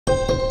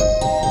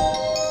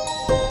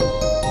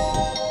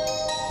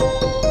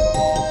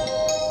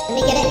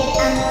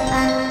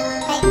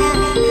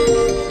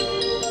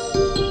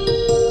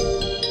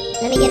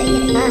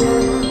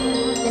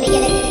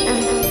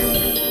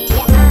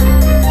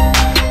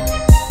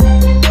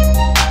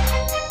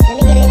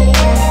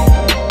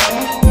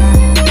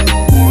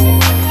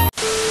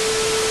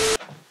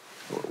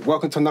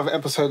welcome to another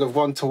episode of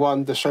One to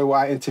One, the show where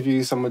I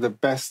interview some of the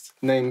best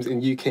names in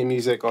UK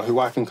music or who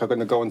I think are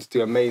going to go on to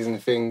do amazing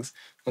things.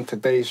 On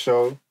today's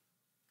show,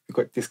 we've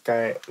got this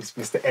guy, it's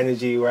Mr.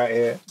 Energy right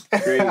here.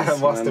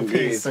 Master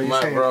Peace. So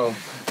my bro.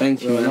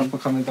 Thank you, man. Thanks for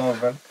coming down,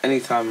 man.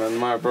 Anytime, man.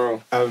 My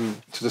bro.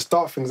 To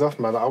start things off,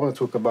 man, I want to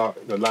talk about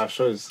your live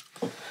shows.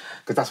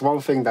 Because that's one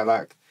thing that,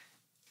 like,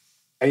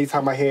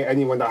 anytime I hear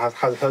anyone that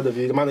has heard of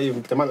you, they might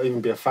not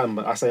even be a fan,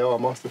 but I say, oh,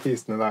 Master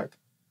Peace, and they're like,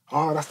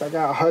 oh, that's that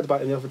guy. I heard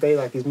about him the other day.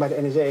 Like, he's mad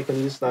energetic, and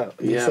he's just like,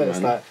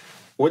 it's like,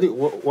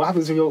 what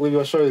happens with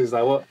your shows?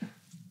 Like,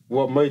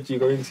 what mode do you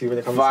go into when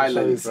it comes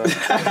Violence. to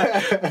shows?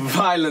 Like?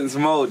 Violence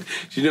mode.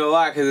 Do you know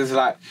why? Because it's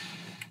like,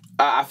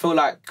 I feel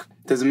like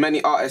there's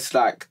many artists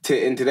like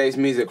in today's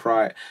music,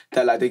 right,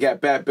 that like they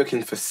get bare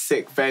bookings for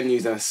sick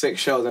venues and sick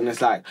shows, and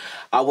it's like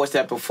I watch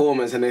their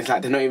performance and it's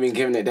like they're not even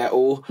giving it their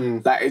all.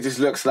 Like it just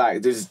looks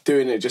like they're just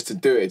doing it just to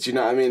do it. Do you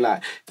know what I mean?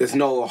 Like there's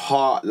no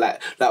heart.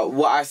 Like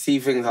what I see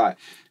things like.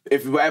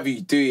 If whatever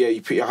you do, yeah,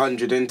 you put your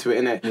 100 into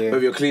it, innit? Yeah.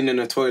 Whether you're cleaning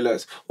the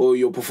toilets or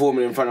you're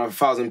performing in front of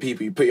 1,000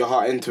 people, you put your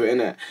heart into it,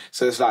 innit?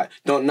 So it's like,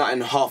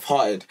 nothing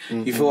half-hearted.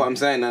 You feel what I'm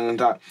saying? And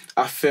like,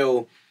 I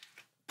feel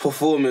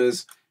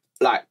performers,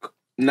 like,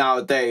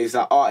 nowadays,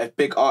 like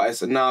big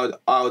artists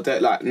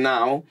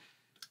now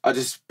are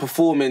just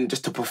performing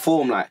just to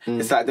perform. Like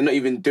it's like they're not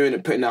even doing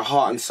it, putting their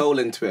heart and soul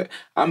into it.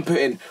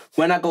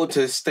 When I go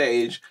to the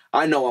stage,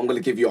 I know I'm gonna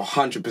give you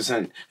 100%.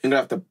 You're gonna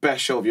have the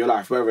best show of your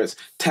life, whether it's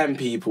 10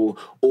 people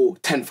or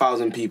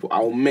 10,000 people. I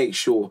will make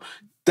sure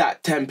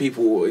that 10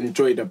 people will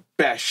enjoy the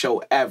best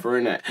show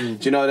ever, innit?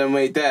 Do you know what I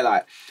mean?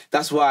 Like,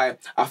 that's why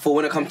I thought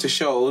when it comes to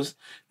shows,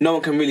 no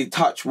one can really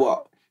touch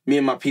what me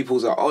and my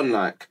peoples are on,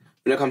 like,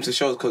 when it comes to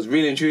shows, because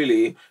really and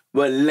truly,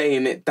 we're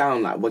laying it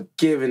down, like, we're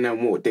giving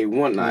them what they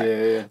want,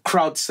 like,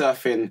 crowd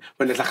surfing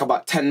when there's, like,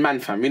 about 10 man,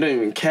 fam, we don't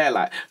even care,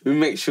 like, we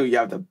make sure you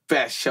have the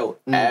best show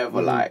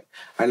ever, like,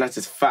 and that's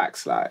just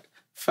facts, like,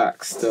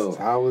 facts still. So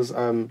how was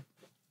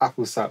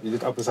Apple Sap? You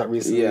did Apple Sap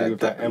recently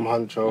with that M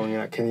Huncho and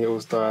like Kenny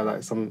All-Star,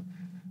 like, some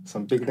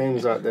big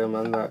names out there,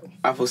 man, like.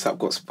 Apple Sap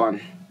got spun.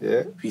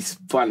 Yeah? We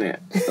spun it,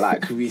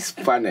 like, we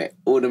spun it.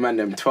 All the man,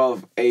 them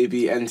 12,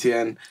 AB,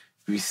 NTN,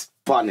 we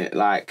spun it,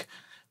 like,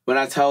 when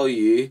I tell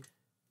you,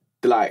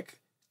 like,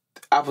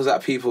 Apples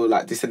at people,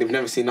 like, they said they've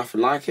never seen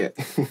nothing like it.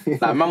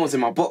 Like, man was in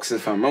my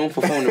boxes, fam. Man was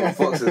performing in my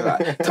boxes.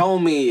 Like, tell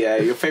me,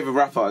 your favourite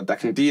rapper that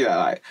can do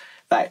that,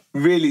 like,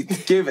 really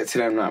give it to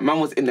them. Like, man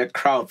was in the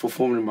crowd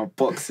performing in my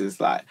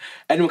boxes. Like,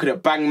 anyone could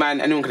have banged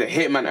man, anyone could have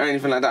hit man or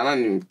anything like that, and I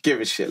didn't even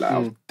give a shit. Like, I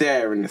was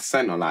there in the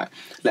centre, like,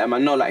 letting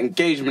man know, like,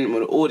 engagement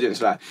with the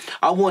audience. Like,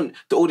 I want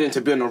the audience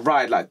to be on a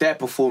ride, like, they're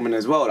performing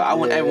as well. Like, I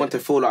want everyone to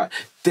feel like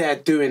they're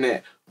doing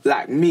it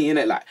like me,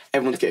 innit? Like,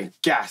 everyone's getting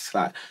gas,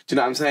 like, do you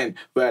know what I'm saying?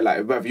 Where,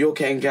 like, whether you're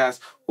getting gas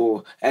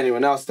or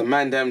anyone else, the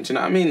man them, do you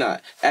know what I mean?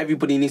 Like,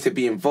 everybody needs to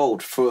be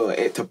involved for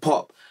it to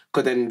pop,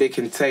 because then they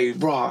can say,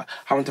 rah,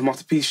 I went to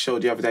MasterPeace show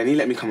the other day and he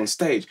let me come on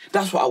stage.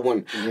 That's what I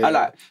want.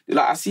 Yeah.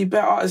 I see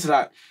better artists,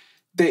 like,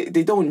 they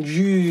don't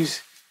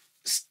use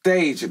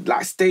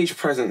stage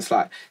presence,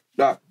 like,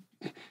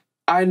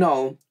 I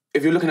know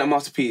if you're looking at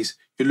MasterPeace,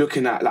 you're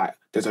looking at, like,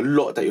 there's a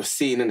lot that you're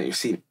seeing, and you're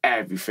seeing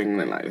everything,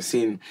 and, like, you're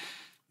seeing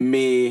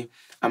me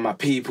and my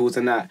peoples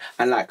and that,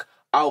 and like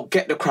I'll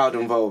get the crowd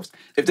involved.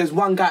 If there's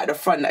one guy at the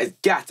front that is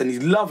gassed and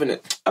he's loving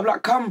it, I'm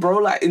like, come bro,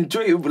 like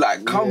enjoy it,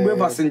 like come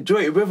with us,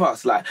 enjoy it with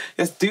us, like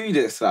let's do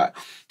this, like,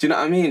 do you know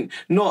what I mean?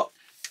 Not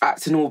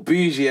acting all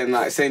bougie and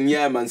like saying,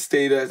 yeah man,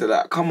 stay there. They're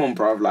like, come on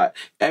bruv, like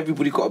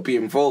everybody got to be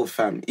involved,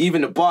 fam.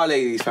 Even the bar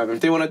ladies, fam,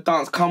 if they want to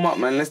dance, come up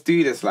man, let's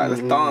do this, like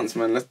let's dance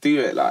man, let's do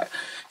it, like,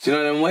 do you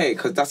know what I mean?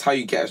 Because that's how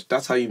you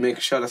make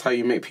a show, that's how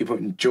you make people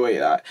enjoy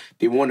it, like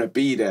they want to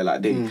be there,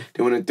 like they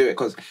want to do it.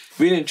 Because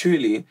really and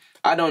truly,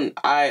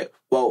 I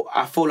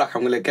feel like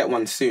I'm going to get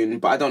one soon,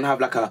 but I don't have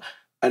like a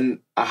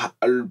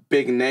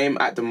big name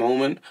at the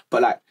moment,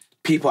 but like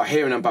people are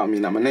hearing about me,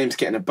 like my name's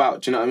getting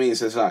about, do you know what I mean?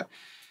 So it's like,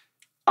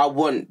 I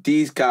want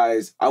these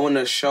guys, I want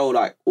to show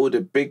like all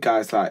the big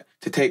guys like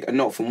to take a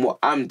note from what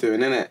I'm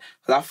doing, innit?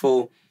 Because I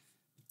feel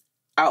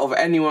out of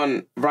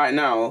anyone right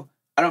now,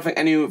 I don't think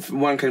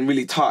anyone can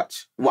really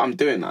touch what I'm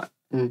doing, like.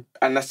 And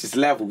that's just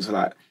levels,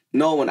 like.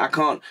 No one, I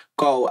can't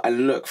go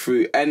and look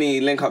through any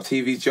Link Up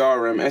TV,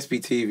 GRM,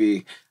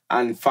 SBTV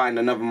and find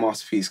another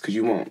masterpiece, because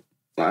you won't.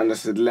 Like, and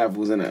that's the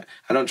levels, innit?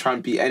 I don't try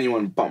and beat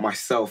anyone but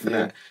myself,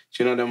 innit?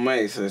 Do you know what I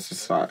mean? So it's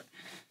just like,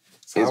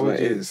 so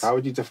how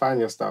would you define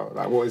your style?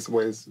 Like, what's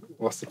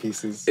the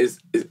pieces? It's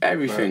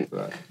everything.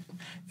 Like,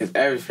 it's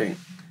everything.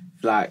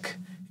 Like,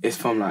 it's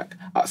from like,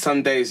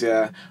 some days,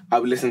 yeah, I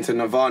would listen to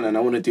Nirvana and I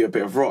want to do a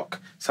bit of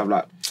rock. So I'm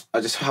like, I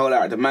just holler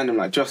at the man, I'm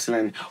like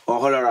Jocelyn, or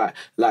holler at,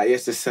 like,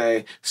 yes to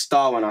say,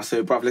 Star One. I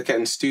say, bruv, let's get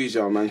in the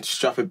studio, man,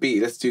 strap a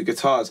beat, let's do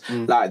guitars.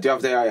 Like, the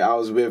other day I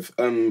was with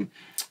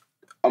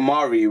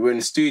Amari, we're in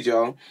the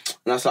studio, and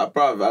I was like,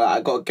 bruv,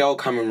 I got a girl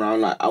coming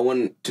around, like, I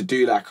want to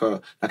do like an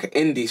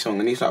indie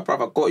song, and he's like,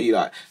 bruv, I got you,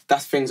 like,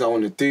 that's things I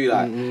want to do,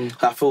 like,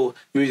 I feel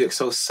music's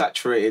so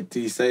saturated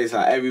these days,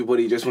 like,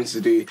 everybody just wants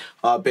to do,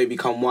 baby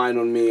come wine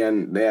on me,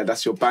 and yeah,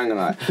 that's your banger,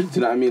 like, do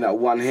you know what I mean, like,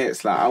 one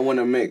hits, like, I want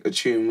to make a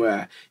tune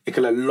where it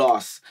could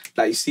last,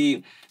 like, you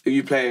see, if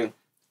you play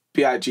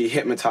B.I.G.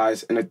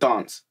 Hypnotize in a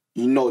dance,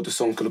 you know the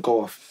song's gonna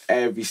go off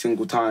every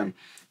single time,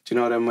 do you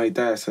know what I'm right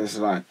there, so it's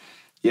like,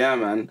 yeah,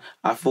 man,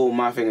 I feel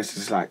my thing is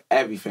just like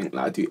everything,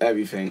 like I do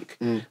everything.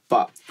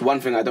 But one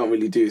thing I don't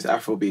really do is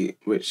Afrobeat,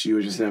 which you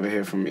would just never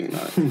hear from me.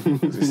 Like,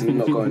 it's just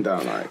not going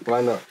down. Like,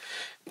 why not?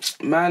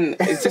 Man,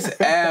 it's just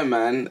air,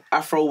 man.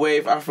 Afro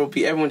wave,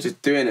 Afrobeat, everyone's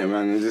just doing it,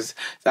 man. It's just,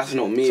 that's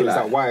not me. So like, is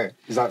that why?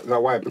 Is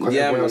that why? Because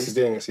yeah, everyone else is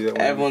doing it, so you don't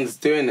want everyone's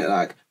doing it.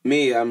 Like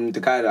me, I'm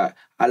the guy that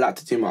I like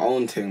to do my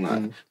own thing.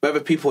 Like whether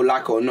people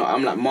like it or not,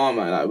 I'm like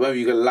mama. Like whether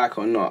you're gonna like it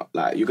or not,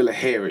 like you're gonna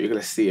hear it, you're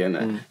gonna see it,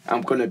 and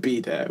I'm gonna be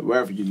there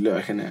wherever you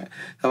look, innit?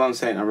 That's what I'm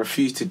saying. I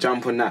refuse to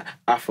jump on that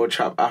Afro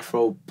trap,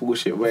 Afro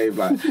bullshit wave,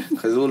 like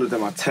because all of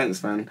them are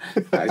tense, man.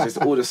 Like, it's just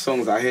all the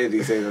songs I hear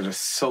these days are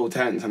just so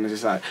tense, and it's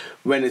just like,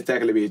 when is there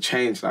gonna be a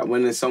change? Like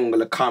when is someone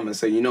gonna come and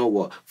say, you know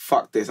what,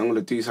 fuck this, I'm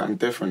gonna do something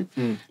different.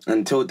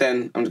 Until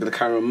then, I'm just gonna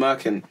carry on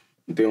murking,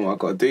 doing what I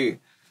gotta do.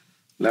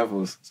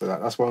 Levels. So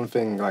that's one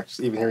thing, like, just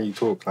even hearing you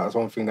talk, like, that's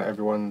one thing that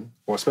everyone,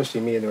 or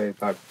especially me anyway,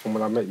 like, from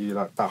when I met you,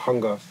 like, that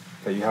hunger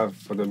that you have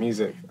for the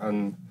music.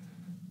 And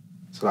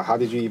so, like, how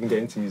did you even get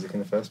into music in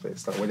the first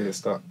place? Like, where did it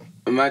start?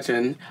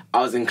 Imagine, I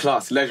was in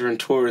class, leisure and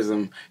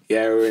tourism.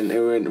 Yeah, we're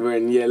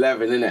in year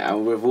 11, innit?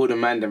 And with all the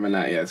mandem and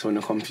that, yeah, so on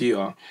the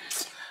computer.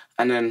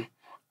 And then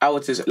I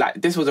was just, like,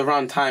 this was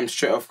around time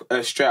Straight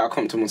Outta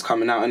Compton was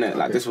coming out, innit? Okay.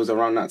 Like, this was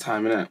around that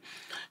time, innit?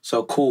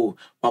 So cool.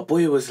 My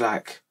boy was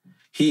like,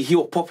 He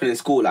was popping in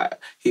school, like,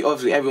 he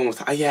obviously, everyone was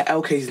like, oh yeah,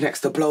 LK's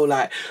next to blow,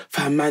 like,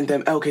 fam, man,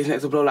 them, LK's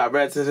next to blow, like,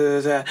 red,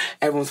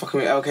 everyone's fucking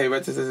with LK,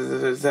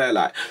 red,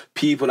 like,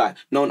 people, like,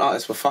 known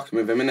artists were fucking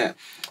with him, innit?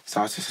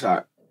 So I was just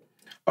like,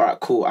 alright,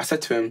 cool. I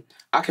said to him,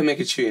 I can make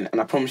a tune, and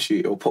I promise you,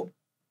 it'll pop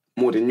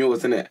more than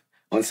yours, innit?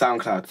 On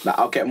SoundCloud, like,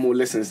 I'll get more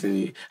listens than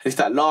you. And he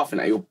started laughing,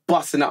 like, you're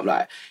busting up,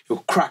 like,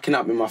 you're cracking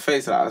up in my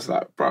face, like, I was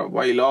like, bro,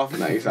 why are you laughing?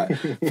 Like, he's like,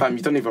 fam,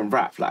 you don't even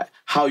rap, like,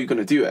 how are you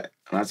gonna do it?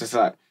 And I was just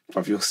like,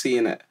 bro, you're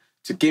seeing it.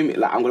 To give me,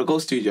 like, I'm going to go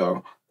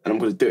studio and I'm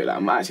going to do it. Like,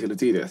 I'm actually going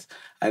to do this.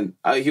 And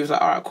he was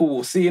like, all right, cool,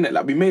 we'll see, innit?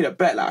 Like, we made a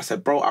bet. Like, I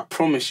said, bro, I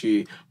promise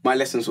you my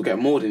lessons will get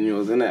more than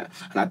yours, innit?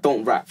 And I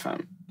don't rap,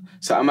 fam.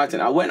 So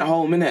imagine, I went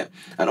home, innit?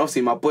 And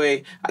obviously my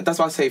boy, that's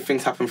why I say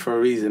things happen for a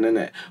reason,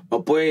 innit? My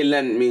boy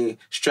lent me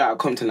Straight Outta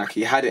Compton, like,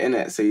 he had it,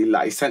 innit? So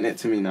he sent it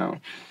to me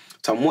now.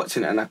 So I'm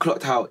watching it and I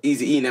clocked how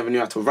Eazy-E never knew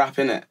how to rap,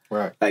 innit?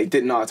 Right. Like, he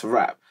didn't know how to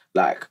rap.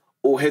 Like,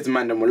 all his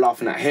man them were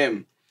laughing at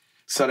him.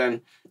 So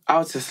then I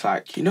was just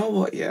like, you know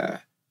what, yeah,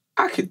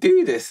 I could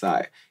do this.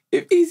 Like,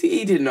 if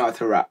Eazy-E didn't know how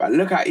to rap, like,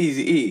 look at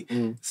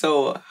Eazy-E.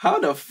 So how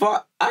the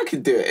fuck I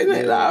could do it,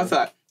 innit? Like, I was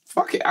like,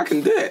 fuck it, I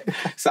can do it.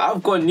 So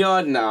I've gone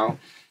yard now,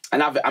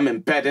 and I'm in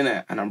bed,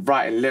 innit? And I'm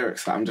writing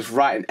lyrics. Like, I'm just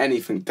writing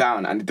anything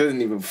down, and it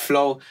doesn't even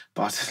flow.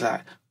 But I was just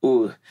like,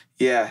 ooh,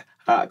 yeah,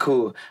 all right,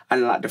 cool.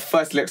 And like the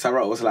first lyrics I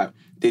wrote was like,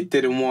 they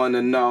didn't want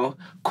to know,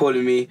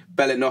 calling me,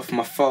 belling off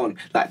my phone.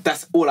 Like,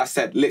 that's all I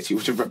said, literally,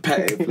 which is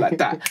repetitive, like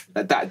that.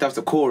 That was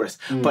the chorus.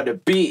 But the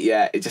beat,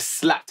 yeah, it just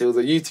slapped. It was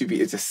a YouTube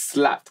beat, it just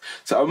slapped.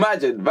 So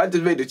imagine, man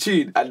just made the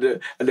tune,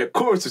 and the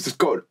chorus was just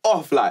going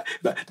off, like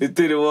they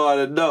didn't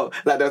want to know.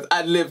 Like, there was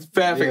ad-libs,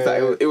 perfect. Yeah.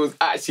 Like, it was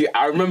actually,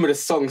 I remember the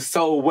song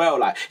so well.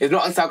 Like, it's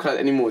not on SoundCloud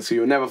anymore, so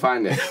you'll never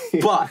find it.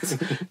 But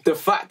the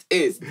fact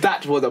is,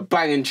 that was a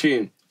banging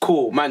tune.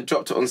 Cool, man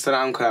dropped it on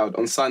SoundCloud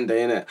on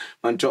Sunday, innit?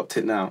 Man dropped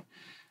it now.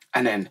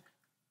 And then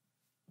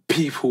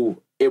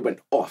people, it went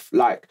off.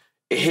 Like,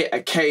 it hit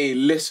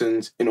 1K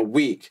listens in a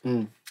week.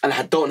 And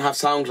I don't have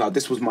SoundCloud.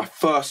 This was my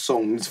first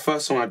song. This is the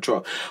first song I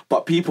dropped.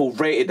 But people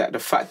rated that the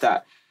fact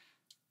that,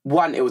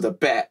 one, it was a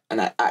bet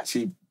and I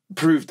actually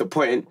proved the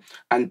point.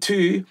 And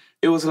two,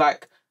 it was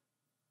like,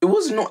 it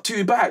was not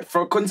too bad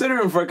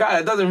considering for a guy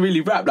that doesn't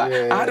really rap. Like,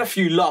 I had a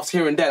few laughs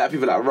here and there. Like,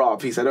 people like, raw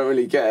piece, I don't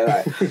really get it.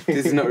 Like,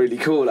 this is not really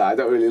cool. Like, I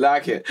don't really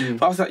like it.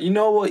 But I was like, you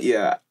know what?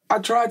 Yeah, I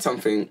tried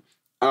something.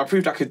 And I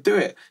proved I could do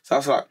it. So I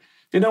was like,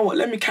 you know what,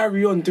 let me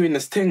carry on doing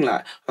this thing.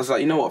 Like, I was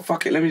like, you know what,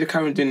 fuck it, let me just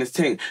carry on doing this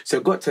thing. So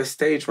it got to a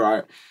stage,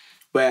 right,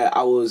 where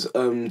I was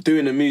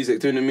doing the music,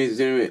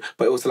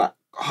 but it was like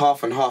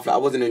half and half. Like, I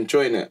wasn't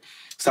enjoying it.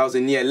 So I was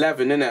in year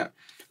 11, innit?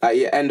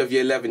 Like, end of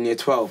year 11, year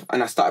 12.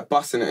 And I started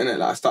busting it, innit?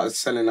 Like, I started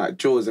selling, like,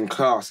 drawers in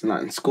class and,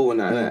 like, in school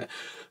and that, innit?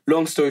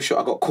 Long story short,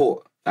 I got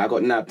caught. Like, I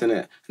got nabbed, innit?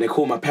 And they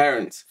called my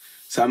parents.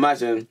 So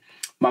imagine,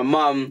 my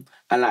mum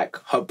and, like,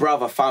 her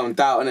brother found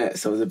out, innit?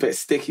 So it was a bit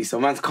sticky. So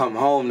man's come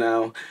home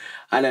now.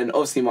 And then,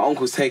 obviously, my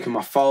uncle's taking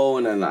my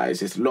phone and, like, it's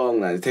just long.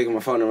 Like, taking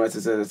my phone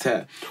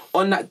and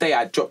on that day,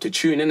 I dropped a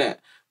tune, innit?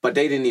 But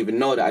they didn't even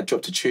know that I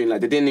dropped a tune.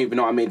 Like, they didn't even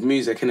know I made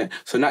music, innit?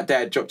 So on that day,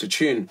 I dropped a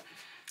tune.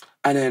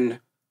 And then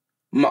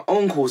my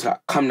uncle was like,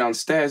 come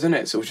downstairs,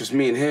 innit? So it was just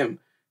me and him.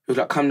 He was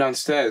like, come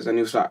downstairs. And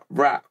he was like,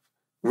 rap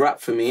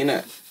for me,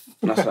 innit?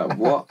 And I was like,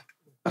 what?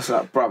 I was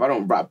like, bruv, I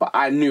don't rap, but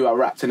I knew I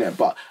rapped in it,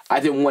 but I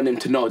didn't want him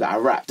to know that I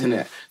rapped in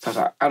it. So I was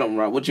like, I don't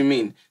rap. What do you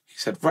mean? He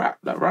said, rap,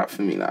 like rap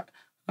for me, like.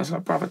 I was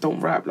like, bruv, I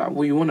don't rap, like,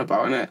 what you on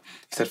about, innit?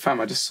 He said,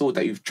 fam, I just saw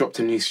that you've dropped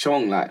a new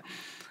song, like,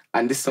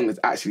 and this song is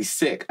actually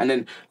sick. And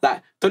then,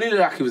 like, don't he look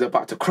like he was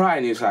about to cry?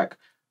 And he was like,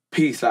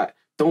 Peace, like,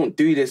 don't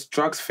do this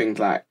drugs thing,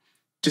 like,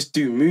 just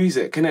do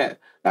music, innit?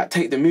 Like,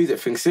 take the music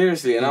thing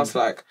seriously. And I was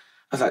like,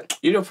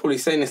 you're probably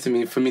saying this to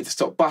me for me to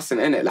stop busting,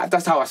 innit? Like,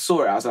 that's how I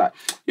saw it. I was like,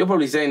 you're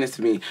probably saying this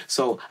to me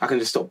so I can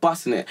just stop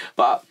busting it.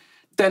 But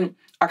then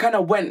I kind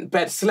of went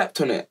bed, slept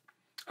on it.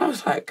 I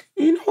was like,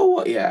 you know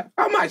what, yeah?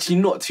 I'm actually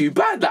not too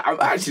bad. Like, I'm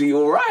actually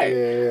all right.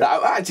 Yeah.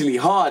 Like, I'm actually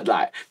hard.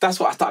 Like, that's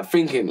what I started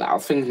thinking. Like, I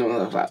was thinking, I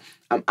was like,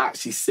 I'm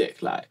actually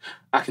sick. Like,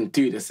 I can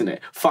do this, innit?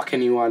 Fuck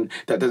anyone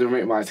that doesn't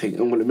rate my thing.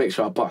 I'm going to make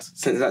sure I bust.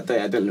 Since that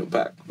day, I didn't look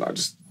back. Like,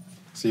 just...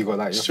 So you got,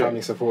 like, your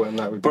family supporting,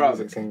 like, with the Bruv,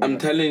 music thing? I'm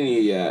like... telling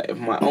you, yeah, if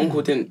my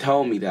uncle didn't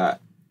tell me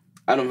that,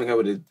 I don't think I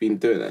would have been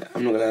doing it.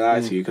 I'm not going to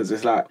lie to you, because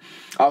it's like,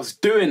 I was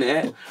doing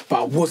it,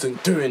 but I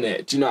wasn't doing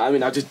it. Do you know what I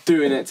mean? I was just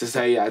doing it to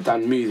say, yeah, I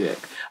done music.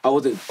 I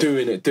wasn't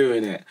doing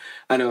it.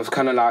 And it was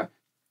kind of like,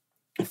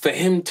 for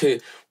him to,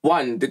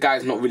 one, the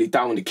guy's not really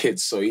down with the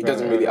kids, so he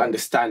doesn't really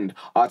understand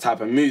our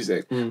type of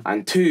music.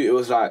 And two, it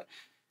was like,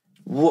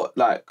 what,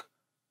 like,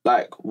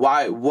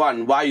 why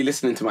are you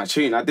listening to my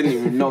tune? I didn't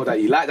even know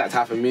that you like that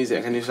type of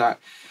music. And he's like,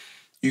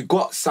 you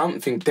got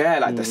something there,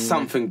 like, there's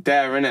something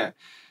there, innit?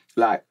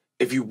 Like,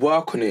 if you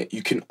work on it,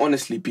 you can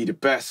honestly be the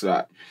best,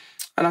 like.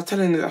 And I was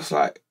telling him, I was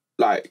like,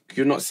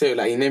 you're not serious.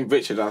 Like, he named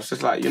Richard. I was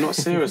just like, you're not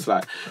serious.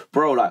 Like,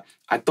 bro, like,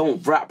 I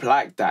don't rap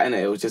like that,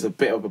 innit? It was just a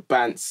bit of a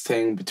bants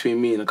thing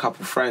between me and a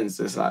couple of friends.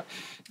 It's like,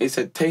 he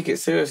said, take it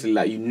seriously.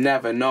 Like, you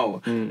never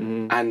know.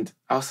 And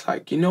I was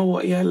like, you know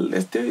what? Yeah,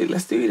 let's do it.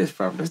 Let's do this,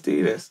 bro. Let's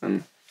do this.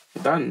 And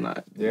we're done.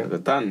 Like, we're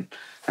done.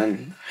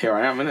 And here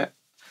I am, innit?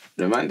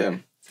 Remind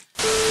them.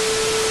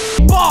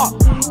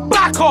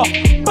 Back off,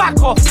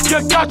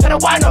 your girl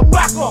tryna wind up,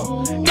 back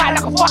off. Guy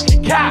like a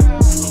fucking cat.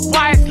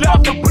 Why is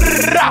love the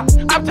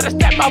brrrr? I'm to the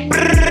step, my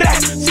brrrr.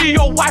 See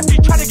your wife, you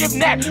tryna give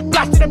neck.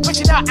 Blasting the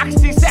bitch in her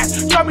accent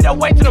sex. Show me the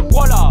way to the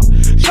baller.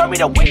 Show me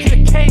the way to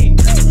the cave.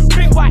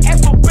 Big white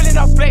S for billing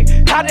up flake.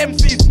 Had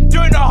MCs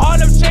doing a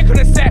Harlem shake on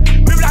the set.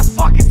 Maybe that's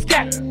fucking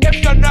scat.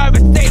 If you're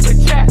nervous, stay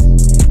with chest.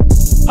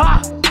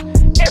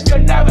 If you're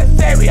nervous,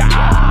 stay with your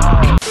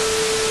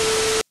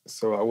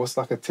So what's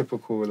like a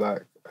typical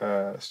like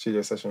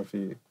studio session for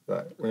you?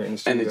 Like when you're in the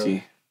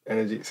studio?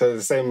 Energy. So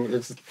it's the same.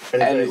 It's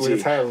energy all the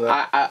time.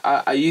 Like.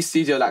 I use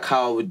studio like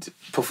how I would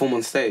perform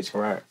on stage.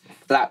 Right.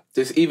 Like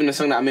there's even a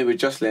song that I made with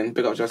Jocelyn.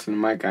 Big up Jocelyn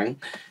and my gang.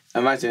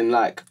 Imagine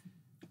like,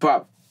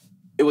 bruh,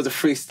 it was a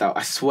freestyle.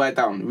 I swear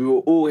down. We were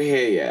all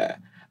here, yeah.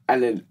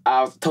 And then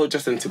I told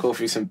Jocelyn to go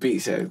through some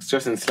beats. Yeah.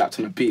 Jocelyn slapped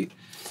on a beat.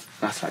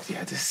 And I was like,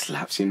 yeah, this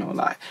slaps, you know,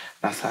 like.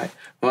 And I was like,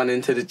 running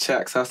into the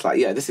checks. I was like,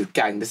 yeah, this is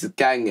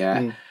gang,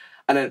 yeah.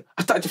 And then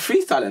I started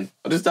freestyling.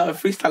 I just started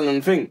freestyling on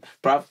the thing,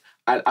 bruv.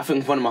 I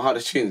think one of my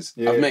hardest tunes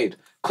I've made.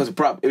 Because,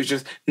 bruv, it was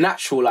just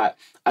natural. Like,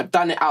 I've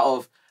done it out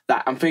of,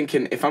 like, I'm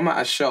thinking, if I'm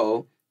at a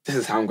show, this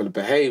is how I'm going to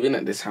behave,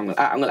 innit? This is how I'm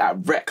going to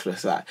act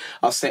reckless. Like,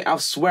 I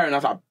was swearing, I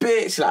was like,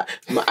 bitch, like,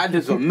 my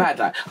adlibs were mad.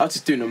 Like, I was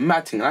just doing a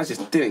mad thing, and I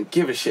just didn't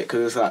give a shit,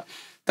 because it's like,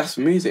 that's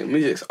music.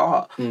 Music's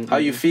art. How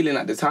you feeling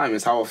at the time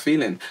is how I'm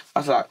feeling. I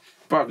was like,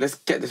 bruv, let's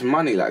get this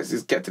money. Like, let's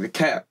just get to the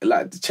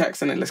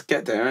checks, innit? Let's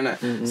get there,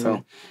 innit?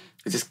 So,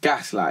 it's just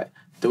gas, like,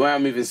 the way I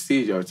move in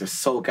studio is just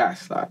so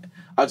gas, like,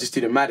 I'll just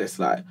do the maddest,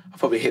 like, I'll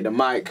probably hit the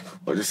mic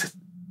or just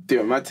do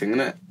a mad thing,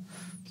 innit?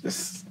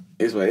 Just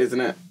is what it is,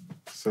 innit?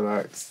 So,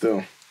 like,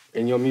 still.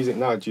 In your music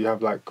now, do you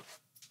have, like,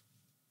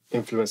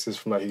 influences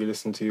from, like, who you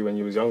listened to when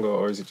you was younger,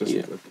 or is it just,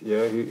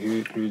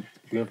 who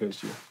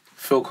influenced you?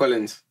 Phil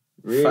Collins.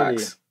 Really?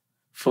 Facts.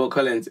 Phil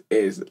Collins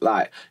is,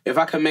 like, if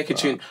I can make a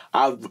tune,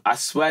 I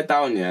swear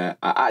down, yeah,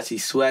 I actually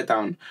swear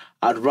down,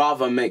 I'd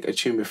rather make a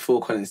tune with Phil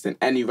Collins than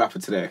any rapper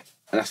today.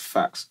 And that's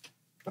facts.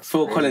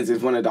 Phil Collins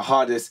is one of the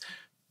hardest,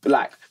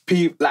 like,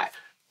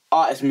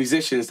 artists,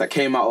 musicians that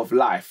came out of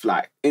life.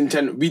 Like, in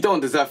general, we don't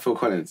deserve Phil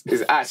Collins.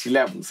 It's actually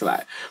levels.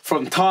 Like,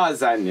 from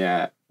Tarzan,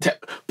 yeah.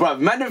 Bro,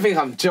 man don't think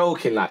I'm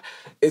joking. Like,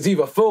 it's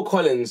either Phil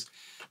Collins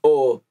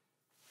or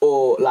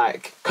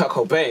like, Kurt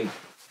Cobain.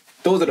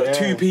 Those are the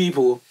two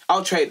people.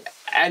 I'll trade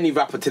any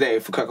rapper today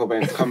for Kurt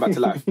Cobain to come back to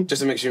life,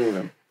 just to make sure with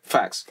him.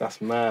 Facts.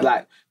 That's mad.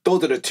 Like,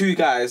 those are the two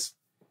guys.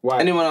 Why?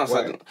 Anyone else?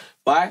 Like,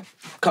 why?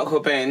 Kurt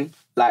Cobain,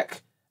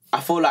 like,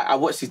 I feel like I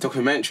watched his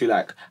documentary,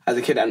 like, as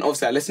a kid, and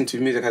obviously I listened to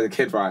his music as a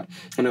kid, right?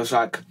 And it was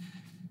like,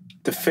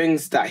 the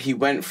things that he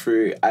went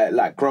through,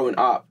 like, growing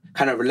up,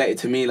 kind of related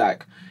to me,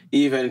 like,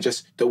 even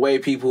just the way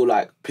people,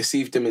 like,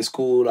 perceived him in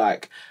school,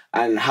 like,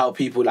 and how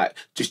people, like,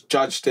 just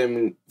judged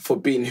him for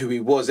being who he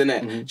was,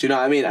 innit? Do you know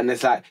what I mean? And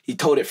it's like, he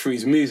told it through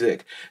his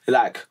music.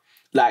 Like,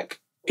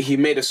 he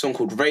made a song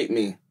called Rape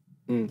Me,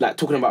 like,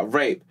 talking about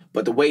rape.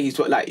 But the way he's,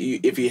 like,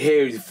 if you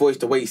hear his voice,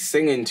 the way he's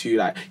singing to you,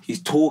 like,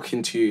 he's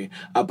talking to you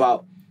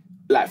about,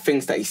 like,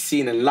 things that he's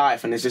seen in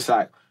life. And it's just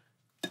like,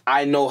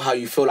 I know how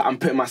you feel. Like, I'm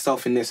putting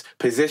myself in this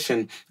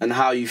position and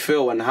how you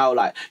feel and how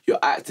like you're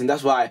acting.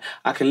 That's why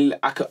I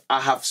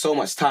have so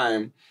much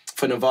time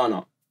for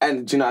Nirvana.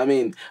 And do you know what I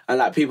mean? And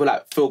like people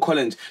like Phil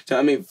Collins, do you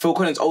know what I mean? Phil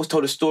Collins always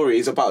told a story.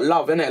 It's about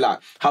love, innit? Like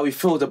how he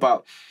feels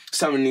about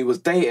someone he was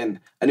dating,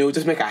 and he would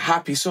just make a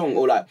happy song.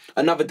 Or like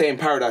Another Day in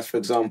Paradise, for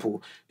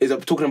example, is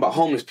talking about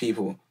homeless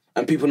people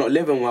and people not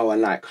living well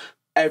and like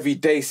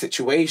everyday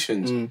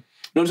situations.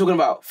 Not talking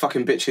about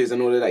fucking bitches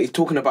and all of that. He's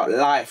talking about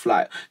life.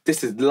 Like,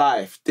 this is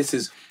life. This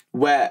is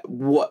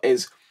what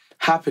is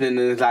happening.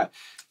 And it's like,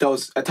 there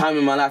was a time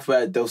in my life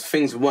where those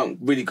things weren't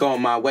really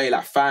going my way,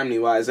 like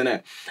family-wise,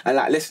 innit? And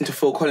like listening to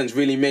Phil Collins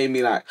really made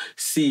me like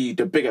see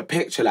the bigger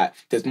picture. Like,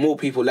 there's more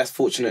people less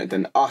fortunate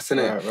than us,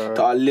 innit? Right. That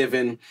are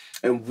living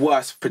in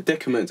worse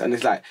predicaments. And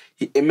it's like,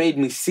 it made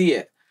me see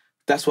it.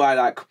 That's why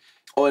like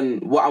on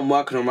what I'm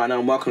working on right now,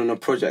 I'm working on a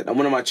project. And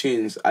one of my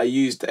tunes, I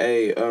used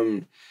a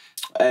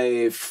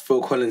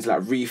Phil Collins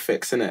like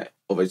refix in it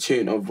of a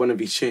tune of one of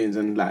his tunes,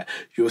 and like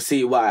you'll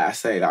see why I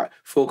say like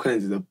Phil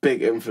Collins is a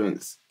big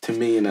influence to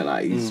me, and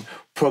like he's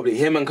probably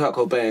him and Kurt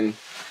Cobain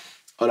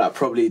are like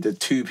probably the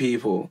two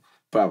people,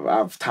 but I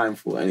have time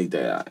for any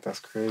day. Like, that's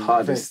crazy.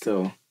 Hardest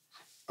still.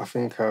 I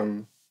think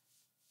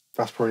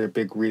that's probably a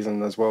big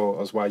reason as well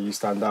as why you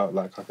stand out.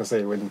 Like I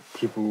say, when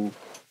people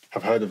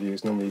have heard of you,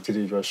 it's normally to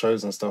do your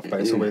shows and stuff, but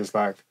it's always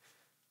like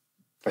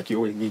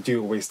you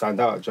do always stand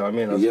out. Do you know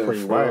what I mean? That's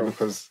pretty why,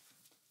 because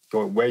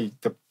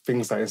the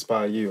things that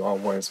inspire you are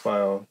what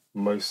inspire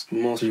most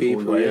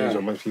people your age,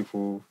 or most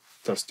people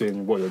just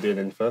doing what you're doing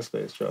in the first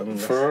place. Do you know what I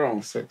mean? For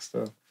real. Sick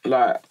stuff.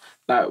 Like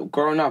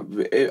growing up,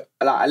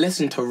 I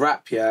listened to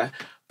rap, but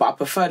I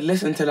preferred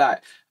listening to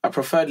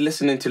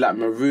like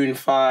Maroon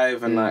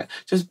 5 and like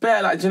just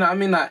better, like, do you know what I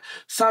mean? Like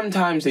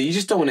sometimes you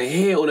just don't want to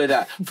hear all of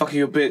that fucking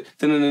your bit.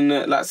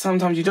 Like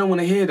sometimes you don't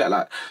want to hear that.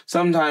 Like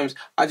sometimes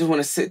I just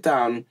want to sit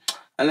down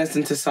and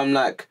listen to some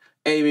like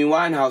Amy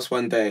Winehouse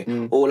one day,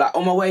 or like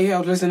on my way here I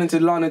was listening to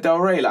Lana Del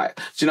Rey. Like,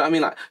 do you know what I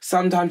mean? Like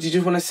sometimes you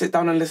just want to sit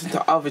down and listen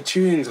to other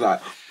tunes,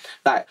 like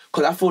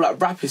because I feel like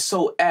rap is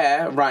so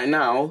air right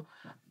now.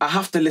 I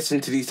have to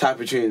listen to these type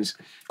of tunes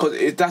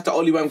because that's the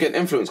only way I'm getting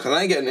influence. Because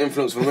I ain't getting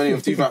influence from any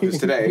of these rappers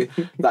today,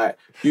 like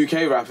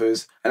UK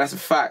rappers, and that's a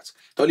fact.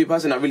 The only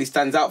person that really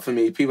stands out for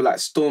me, people like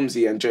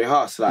Stormzy and J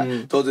Hus,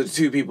 like those are the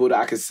two people that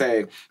I could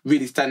say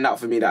really stand out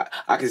for me. That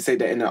I can say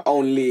they're in their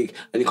own league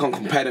and you can't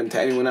compare them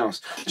to anyone else.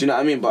 Do you know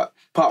what I mean? But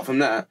apart from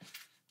that,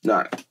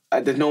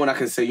 there's no one I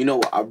can say, you know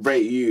what, I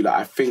rate you. Like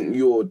I think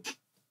you're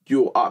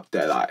up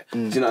there. Like, do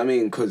you know what I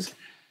mean? Because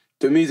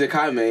the music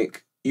I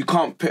make, you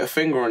can't put a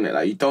finger on it.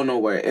 Like, you don't know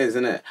where it is,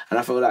 innit? And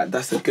I feel like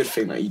that's a good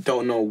thing. Like, you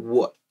don't know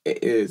what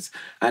it is.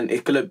 And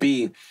it could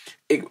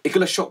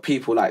have shocked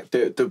people. Like,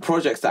 the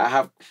project I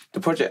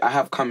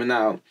have coming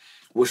out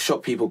will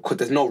shock people because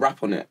there's no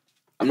rap on it.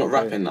 I'm not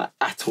rapping, like,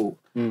 at all.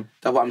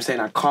 That's what I'm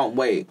saying. I can't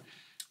wait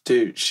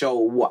to show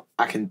what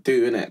I can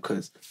do, innit?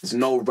 Because there's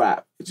no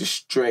rap. It's just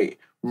straight,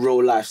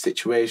 real-life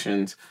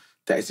situations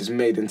that is just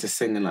made into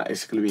singing. Like,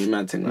 it's going to be a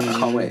mad thing. Like, I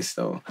can't wait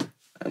still.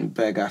 I'm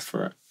bare gas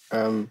for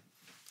it.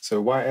 So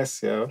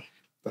YS,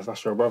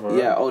 that's your brother, right?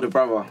 Yeah, older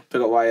brother.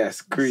 Big up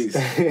YS, Grease.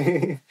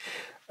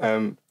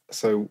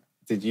 So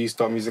did you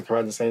start music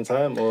around the same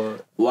time,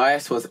 or?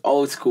 YS was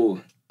old school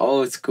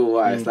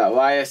YS.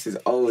 Like YS is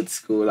old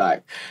school.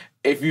 Like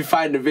if you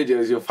find the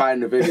videos, you'll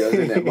find the videos,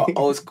 innit? But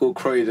old school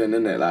Croydon,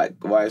 innit? Like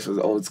YS was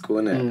old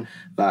school, innit?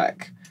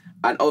 Like,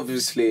 and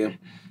obviously, do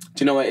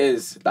you know what it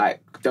is?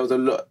 Like there was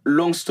a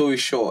long story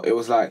short. It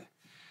was like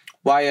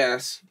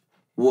YS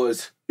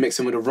was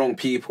mixing with the wrong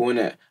people,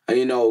 innit? And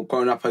you know,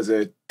 growing up as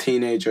a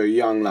teenager,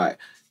 young, like,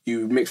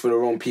 you mix with the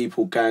wrong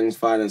people, gangs,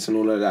 violence and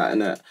all of that,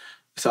 innit?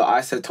 So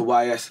I said to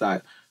YS,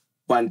 like,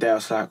 one day I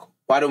was like,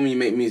 why don't we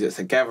make music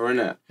together,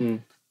 innit?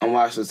 And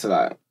YS was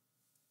like,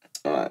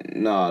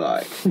 no,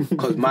 like,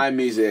 because my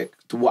music,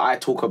 what I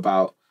talk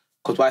about,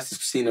 because YS has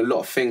seen a lot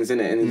of things,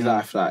 innit, in his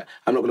life, like,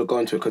 I'm not going to go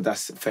into it because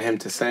that's for him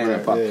to say,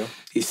 innit? But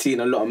he's seen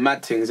a lot of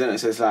mad things, innit?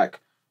 So it's like,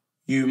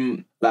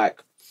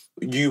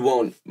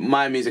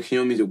 my music and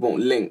your music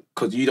won't link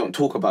because you don't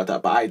talk about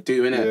that, but I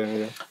do, innit?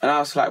 Yeah. And I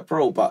was like,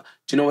 bro, but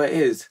do you know what it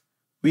is?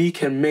 We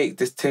can make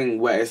this thing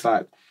where it's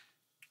like,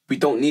 we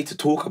don't need to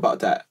talk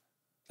about that.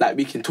 Like,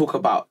 we can talk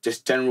about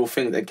just general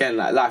things, again,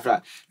 like life.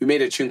 Like, we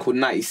made a tune called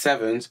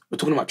 97s. We're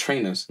talking about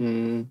trainers.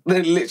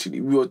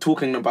 Literally, we were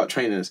talking about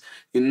trainers.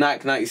 In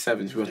Nike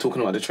 97s, we were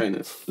talking about the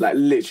trainers. Like,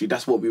 literally,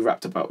 that's what we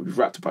rapped about. We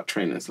rapped about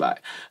trainers,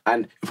 like.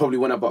 And it probably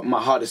one of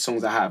my hardest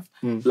songs I have.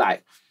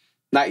 Like,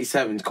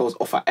 97 goes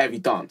off at every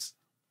dance.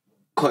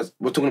 Because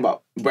we're talking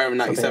about wearing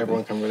 97.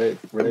 Everyone can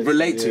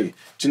relate to. Do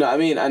you know what I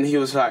mean? And he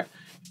was like,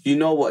 you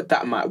know what,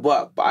 that might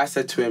work. But I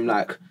said to him,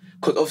 like,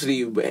 because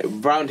obviously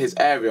around his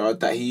area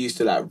that he used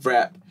to, like,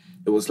 rep,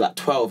 it was like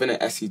 12, innit?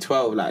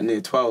 SE12, like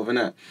near 12,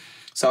 innit?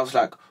 So I was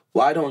like,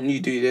 why don't you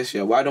do this,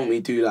 yeah? Why don't we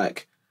do,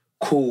 like,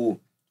 cool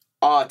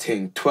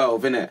arting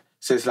 12, innit?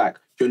 So it's like,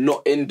 you're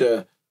not in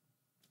the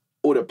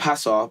all the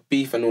passer,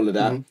 beef and all of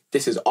that,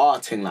 this is our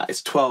thing, like,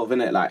 it's 12,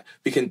 innit? Like,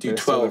 we can do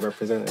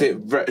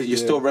 12. You're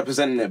still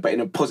representing it, but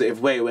in a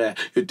positive way where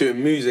you're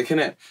doing music,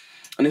 innit?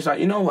 And it's like,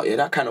 you know what, yeah,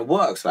 that kind of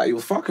works. Like, you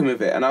were fucking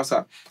with it. And I was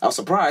like, I was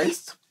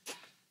surprised,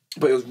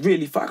 but it was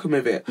really fucking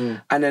with it.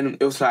 And then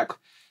it was like,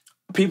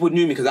 people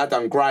knew me because I'd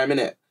done grime,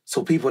 innit?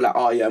 So people were like,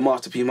 oh yeah,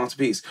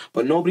 Masterpiece.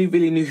 But nobody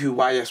really knew who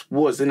YS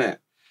was, innit?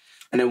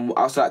 And then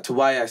I was like, to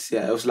YS,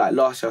 yeah, it was like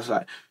last year, I was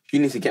like, you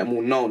need to get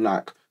more known,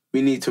 like,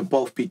 we need to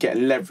both be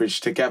getting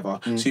leverage together.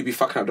 So you be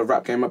fucking up the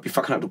rap game, I'd be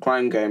fucking up the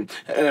grime game.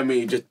 And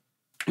then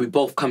we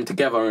both come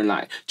together and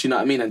like, do you know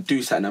what I mean? And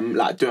do something and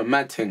like do a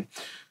mad thing.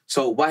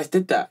 So YS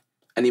did that.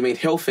 And he made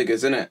Hill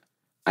Figures, innit?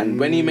 And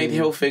when he made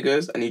Hill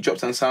Figures and he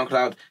dropped on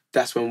SoundCloud,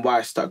 that's when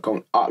YS started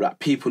going up. Like,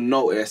 people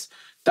noticed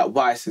that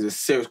YS is a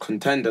serious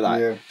contender,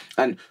 like.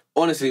 And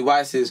honestly,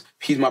 YS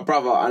he's my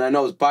brother, and I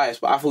know it's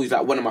biased, but I thought he's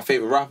like one of my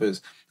favourite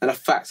rappers. And the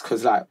facts,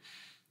 because like,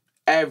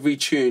 every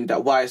tune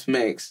that YS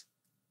makes,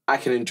 I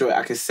can enjoy it.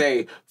 I can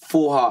say,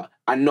 full heart,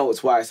 I know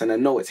it's YS and I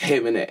know it's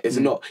him, innit? It's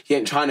not, he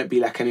ain't trying to be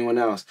like anyone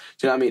else.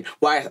 Do you know what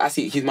I mean? YS, I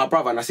see, he's my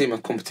brother and I see him as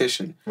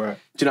competition. Right.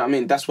 Do you know what I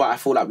mean? That's why I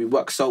feel like we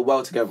work so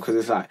well together, because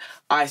it's like,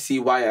 I see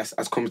YS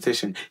as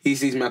competition. He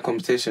sees me as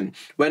competition.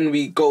 When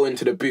we go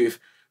into the booth,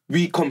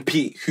 we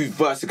compete who's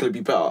vertically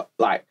be better.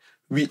 Like,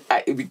 we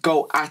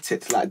go at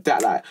it like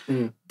that, like,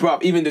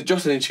 bruv, even the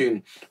Jocelyn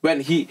tune,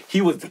 when he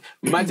was,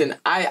 imagine,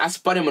 I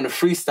spun him on a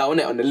freestyle,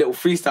 innit, on the little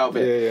freestyle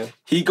bit.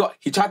 He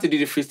tried to do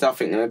the freestyle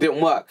thing and it didn't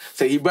work,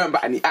 so he went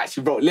back and he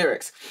actually wrote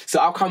lyrics. So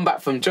I'll come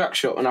back from Jerk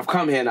Shot and I've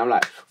come here and I'm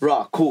like,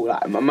 rah, cool,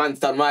 like, my man's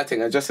done my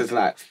thing, and Justin's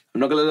like,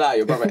 I'm not gonna lie,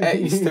 your brother,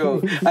 hey,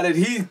 still, and then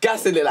he's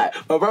gassing it, like,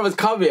 my brother's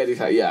come here and he's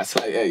like, yeah, it's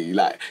like, hey,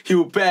 like, he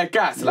will bear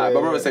gas, like, my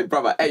brother say,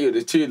 brother, hey, you're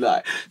the tune,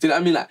 like, do you know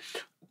what I mean, like,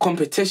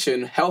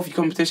 competition, healthy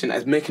competition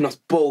is making us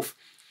both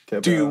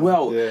do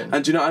well.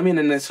 And do you know what I mean?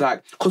 And it's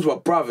like, because we're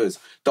brothers,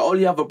 the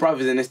only other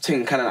brothers in this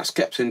thing kind of like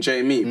Skeps and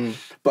Jamie.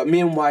 But me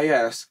and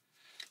YS,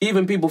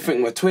 even people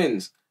think we're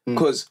twins,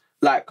 because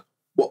like,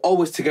 we're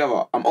always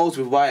together. I'm always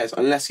with YS,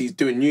 unless he's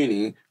doing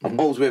uni, I'm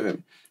always with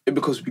him. It's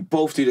because we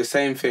both do the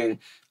same thing,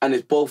 and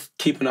it's both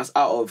keeping us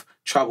out of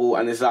trouble,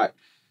 and it's like,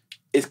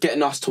 it's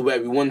getting us to where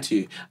we want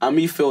to. And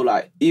we feel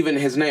like, even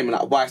his name,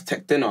 like, YS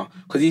Tech Dinner,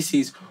 because he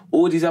sees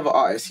all these other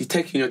artists, he's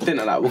taking your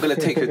dinner, like, we're going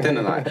to take your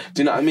dinner, like,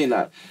 do you know what I mean?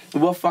 Like,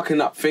 we're fucking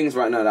up things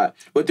right now, like,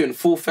 we're doing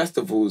full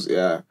festivals,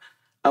 yeah,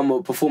 and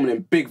we're performing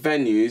in big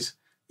venues,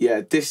 yeah,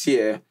 this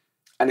year,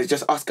 and it's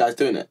just us guys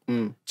doing it.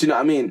 Do you know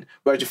what I mean?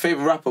 Whereas your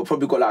favourite rapper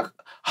probably got, like,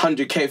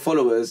 100k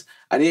followers,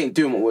 and he ain't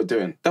doing what we're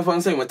doing. That's what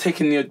I'm saying, we're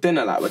taking your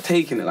dinner, like, we're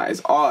taking it, like,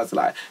 it's ours,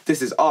 like,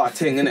 this is our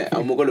thing, innit?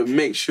 And we're going to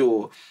make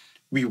sure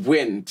we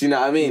win. Do you know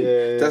what I mean?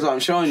 That's what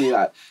I'm showing you.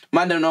 Like,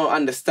 man don't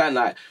understand.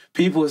 Like,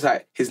 people's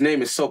like, his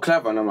name is so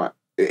clever, and I'm like,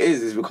 it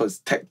is because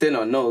Tech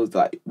Dinner knows,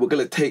 like, we're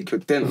gonna take your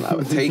dinner, like,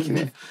 we're taking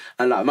it.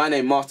 And like, my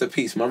name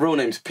Masterpiece, my real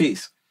name's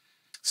Peace.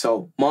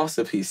 So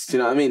Masterpiece, do you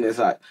know what I mean? It's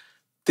like,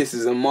 this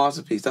is a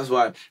masterpiece. That's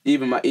why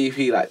even my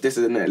EP, like, this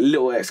is a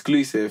little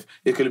exclusive.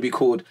 It's gonna be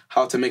called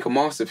How to Make a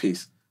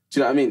Masterpiece. Do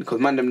you know what I mean? Because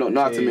man them don't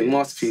know how to make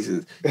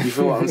masterpieces. You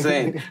feel what I'm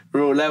saying?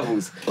 Real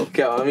levels.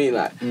 Get what I mean?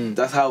 Like,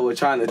 that's how we're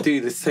trying to do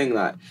this thing.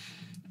 Like,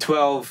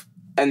 12,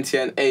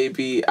 NTN,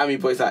 AB, Ami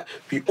Boys, like,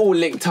 we all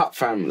linked up,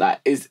 fam. Like,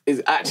 is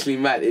actually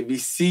mad. If you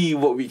see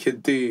what we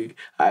can do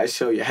at a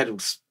show, your head will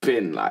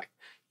spin. Like,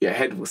 your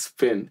head will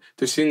spin.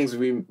 The things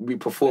we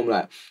perform,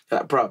 like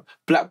bro,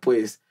 Black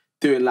Boys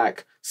doing,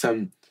 like,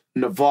 some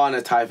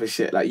Nirvana type of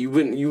shit. Like, you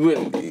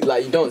wouldn't,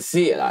 like, you don't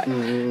see it, like, do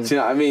you know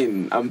what I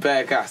mean? I'm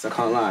bare gas, I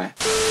can't lie.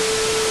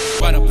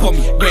 Run up on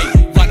me,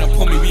 wait, run up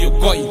on me, we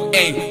all got you,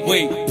 ayy,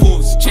 wait,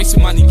 pause,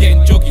 chasing money,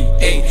 getting joggy,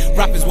 ayy,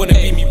 rappers wanna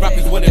be me,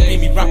 rappers wanna be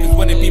me, rappers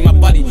wanna be my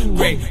buddy,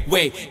 great,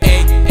 wait,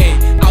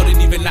 ayy, I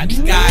don't even like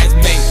these guys,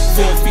 mate,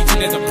 4 feature,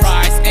 there's a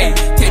prize,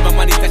 ayy, take my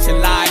money, that's your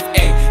life,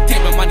 ayy,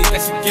 take my money,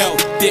 that's your girl,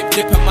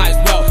 dip, I might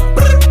as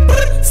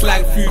well,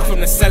 slang food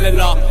from the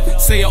cellular,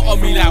 say it on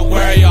me like,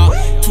 where are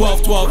ya,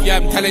 12, yeah,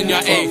 I'm telling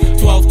ya, ayy,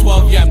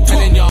 12, yeah, I'm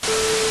telling ya.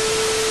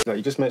 Like,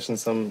 you just mentioned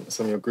some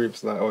of your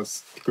groups, like, or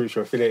groups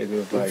you're affiliated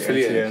with, like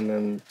NTN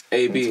and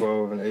AB, and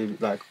 12 and AB.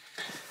 Like,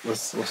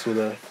 what's all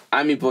the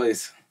Ami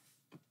Boys,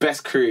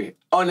 best crew.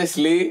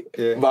 Honestly,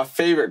 my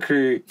favourite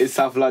crew is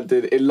South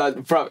London. In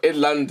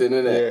London,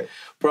 innit?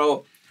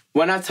 Bro,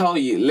 when I tell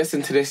you,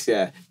 listen to this,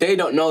 yeah, they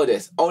don't know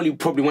this. Only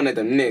probably one of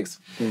them niggas.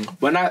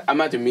 When I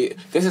imagine me,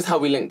 this is how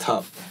we linked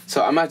up.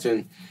 So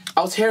imagine,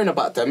 I was hearing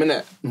about them,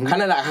 innit?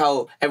 Kind of like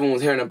how everyone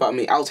was hearing about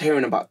me. I was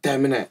hearing about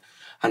them, innit?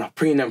 And I've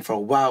preened them for a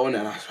while, and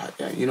I was like,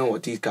 yeah, you know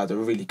what, these guys are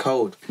really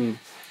cold.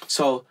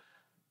 So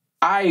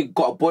I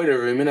got a boiler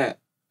room, innit?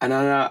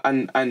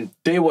 And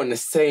they were in the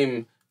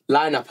same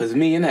lineup as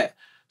me, innit?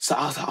 So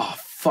I was like, oh,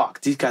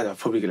 fuck, these guys are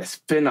probably gonna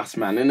spin us,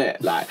 man,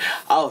 innit? Like,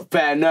 I was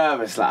bare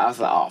nervous. Like, I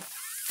was like, oh,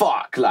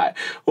 fuck, like,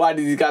 why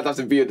do these guys have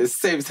to be on the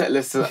same set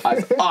list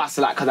as us?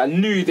 Like, because I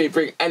knew they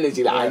bring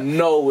energy, like, I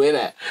know,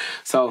 innit?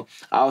 So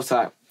I was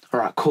like, all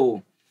right,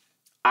 cool.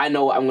 I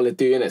know what I'm gonna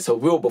do, innit? So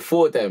we were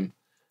before them.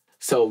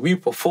 So we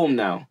perform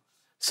now.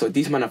 So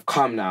these men have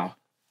come now,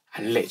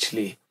 and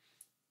literally,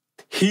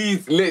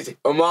 he's literally,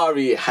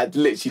 Omari had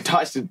literally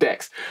touched the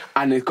decks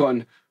and it's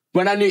gone.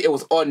 When I knew it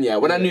was on,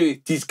 when I knew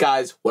these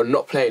guys were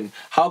not playing,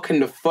 how can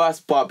the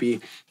first bar be,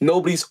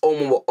 nobody's on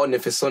when we're on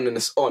if it's on and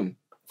it's on?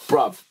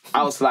 Bruv,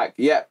 I was like,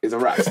 yeah, it's a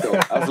rap still.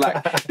 I was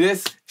like,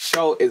 this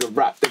show is a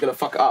rap. They're gonna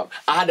fuck it up.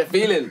 I had a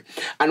feeling.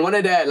 And one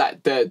of their,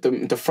 like,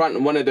 the front,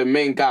 one of the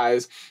main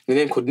guys, the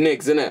name called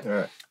Niggs, innit?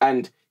 Yeah.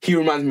 And he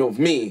reminds me of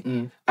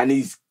me. And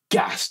he's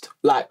gassed.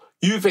 Like,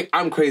 you think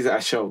I'm crazy at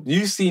a show.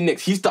 You see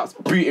Niggs, he starts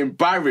beating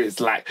barriers,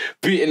 like,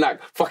 beating,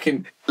 like,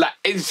 fucking, like,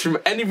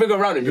 instrument, anything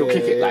around him, he'll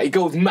kick it. Like, he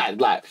goes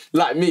mad, like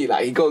me,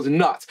 like, he goes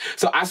nuts.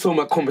 So I saw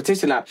my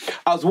competition, like,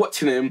 I was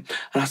watching him, and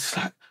I was just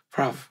like,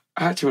 bruv,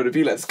 I actually want to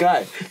be like this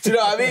guy. Do you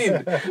know what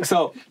I mean?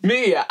 So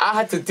me, I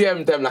had to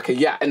DM them like a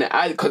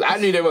innit? Because I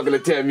knew they weren't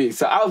going to DM me.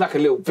 So I was like a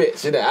little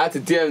bitch, innit? I had to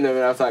DM them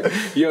and I was like,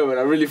 yo, man,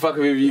 I'm really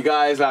fucking with you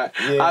guys. Like,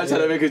 I'm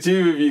trying to make a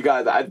tune with you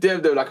guys. Like, I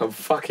DM'd them like a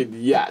fucking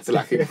yacht,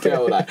 like a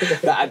girl. Like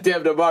I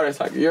DM'd them Morris,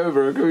 like, yo,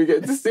 bro, can we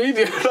get to see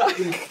you? Like,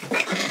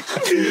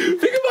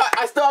 think about it,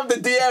 I still have the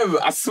DM.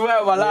 I swear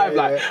on my life,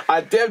 like,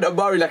 I DM'd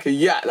Amari like a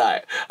yacht,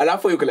 like, and I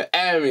thought he was going to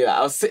air me. Like,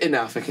 I was sitting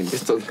there thinking,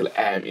 this dog's going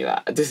to air me.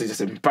 Like, this is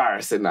just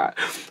embarrassing. Like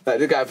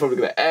this guy's probably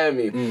going to air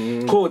me.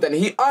 Cool, then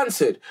he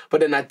answered.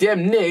 But then I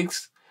DM'd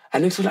Niggs,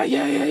 and Niggs was like,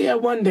 yeah,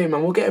 one day,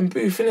 man, we'll get in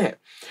booth, innit?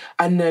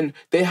 And then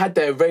they had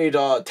their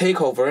Radar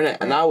takeover, innit?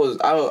 And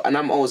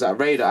I'm always at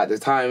Radar at the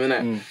time,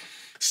 innit?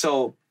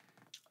 So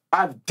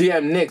I've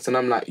DM'd Niggs, and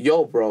I'm like,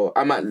 yo, bro,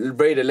 I'm at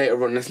Radar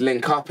later on, let's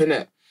link up,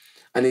 innit?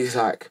 And he's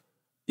like,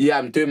 yeah,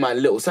 I'm doing my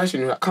little session.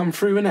 He's like, come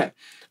through, innit?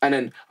 And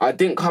then I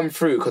didn't come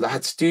through because I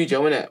had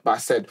studio, innit? But I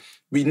said,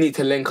 we need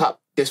to link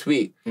up this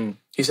week.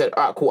 He said,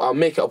 all right, cool, I'll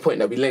make it a point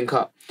that we link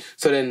up.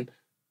 So then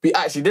we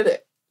actually did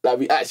it. Like,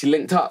 we actually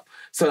linked up.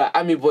 So, like,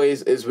 Ami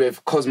Boys is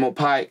with Cosmo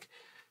Pike,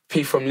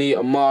 P from Lee,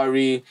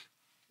 Amari,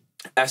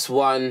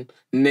 S1,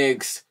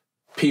 Niggs,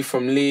 P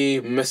from Lee,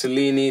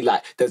 Mussolini.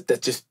 Like,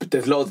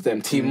 there's loads of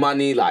them.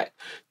 T-Money, like,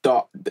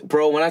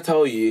 bro, when I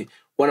tell you,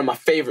 one of my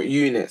favourite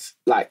units,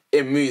 like,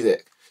 in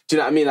music. Do you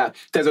know what I mean? Like,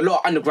 there's a lot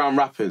of underground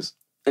rappers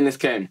in this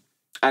game.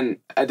 And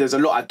there's a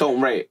lot I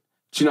don't rate.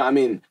 Do you know what I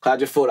mean? Because I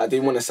just feel like they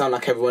want to sound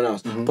like everyone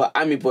else. But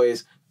Ami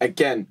Boys,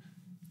 again,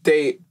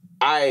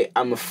 I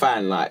am a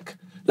fan,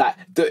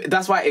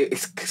 that's why it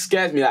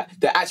scares me. Like,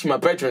 they're actually my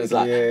brethrens.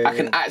 Like, I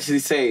can actually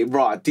say,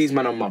 bro, these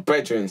men are my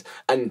brethrens.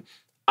 And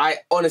I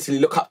honestly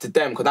look up to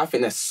them because I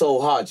think they're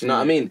so hard. You know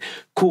what I mean?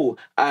 Cool.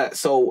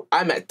 So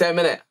I met them,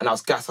 innit? And I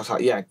was gassed. I was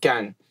like, yeah,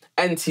 gang.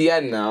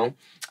 NTN now.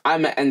 I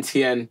met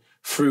NTN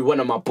through one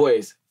of my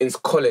boys in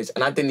college,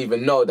 and I didn't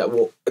even know that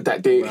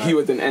he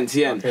was in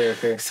NTN.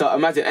 Okay. So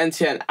imagine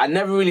NTN. I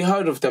never really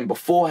heard of them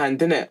beforehand,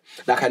 innit?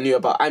 Like, I knew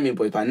about Ami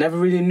Boys, but I never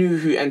really knew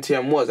who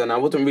NTN was, and I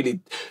wasn't really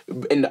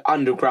in the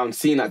underground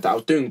scene like that. I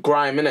was doing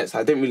grime, innit? So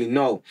I didn't really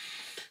know.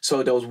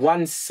 So there was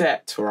one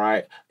set,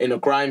 right, in a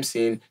grime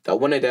scene that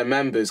one of their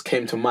members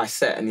came to my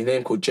set, and his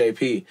name called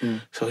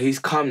JP. So he's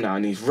come now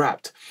and he's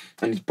rapped,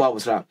 and his bar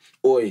was like,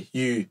 oi,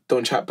 you,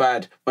 don't chat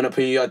bad. When I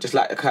put you out just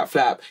like a cat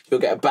flap,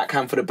 you'll get a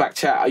backhand for the back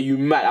chat. Are you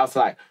mad? I was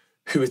like,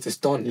 who is this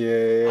Don?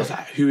 I was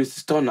like, who is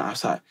this Don? I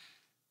was like,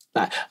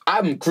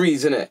 I'm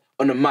Grease, innit,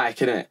 on the mic,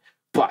 innit?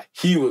 But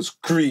he was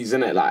Grease,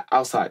 innit? Like, I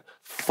was like,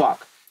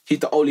 fuck. He's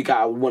the only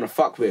guy I would want to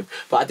fuck with.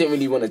 But I didn't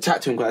really want to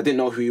chat to him because I didn't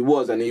know who he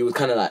was, and he was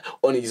kind of like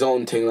on his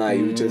own thing, like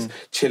he was just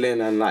chilling,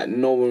 and like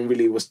no one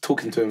really was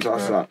talking to him. So I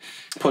was like,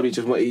 probably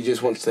he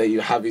just wants to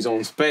have his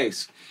own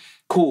space.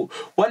 Cool.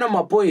 One of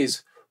my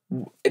boys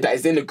that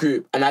is in the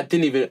group, and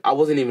I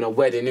wasn't even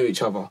aware they knew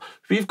each other.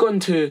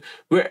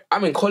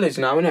 I'm in college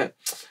now, innit?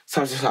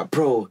 So I was just like,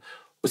 bro,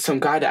 with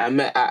some guy that I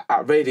met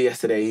at radio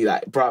yesterday, he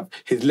like, bruv,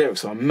 his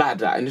lyrics are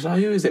mad. Like, and he's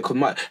like, who is it?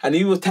 And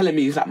he was telling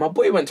me, he's like, my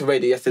boy went to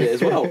radio yesterday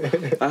as well.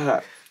 I was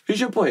like, who's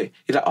your boy?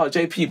 He's like, oh,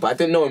 JP, but I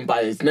didn't know him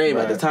by his name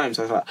at the time.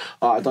 So I was like,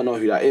 oh, I don't know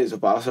who that is.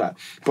 But I was like,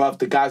 bruv,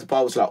 the guy's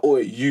bar was like, oh,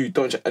 you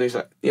don't... And he's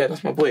like, yeah,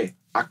 that's my boy.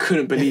 I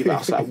couldn't believe it. I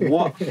was like,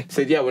 what? He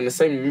said, yeah, we're in the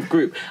same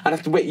group. And I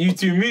said, wait, you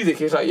do music?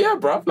 He was like, yeah,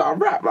 bruv, like, I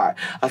rap. Like,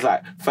 I was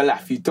like,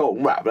 Falaf, you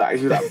don't rap. Like,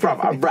 he was like,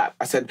 bruv, I rap.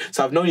 I said,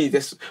 so I've known you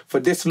for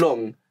this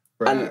long,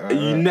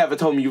 you never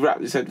told me you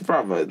rap. You said,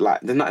 brother, like,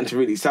 there's nothing to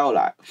really sell,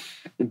 like.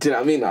 Do you know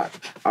what I mean? Like,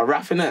 I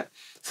rap, innit?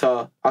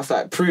 So I was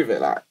like, prove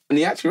it, like. And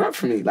he actually rapped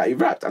for me. Like, he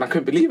rapped, and I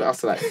couldn't believe it. I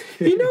was like,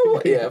 you know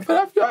what, yeah,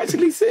 but you're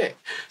actually sick.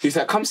 He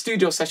said, come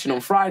studio session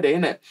on Friday,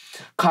 innit?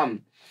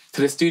 Come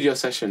to the studio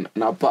session,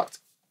 and I bucked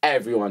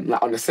everyone.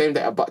 Like, on the same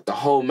day, I bucked the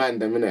whole man,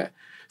 them, innit?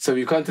 So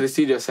we come to the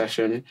studio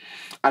session,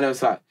 and I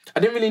was like,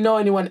 I didn't really know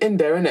anyone in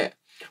there, innit?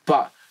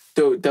 But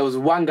there was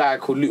one guy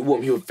called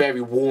Lukewarm. He was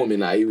very warm,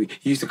 and like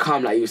he used to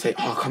come, like he would say,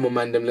 "Oh, come on,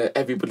 man, let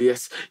everybody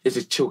let's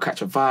just chill,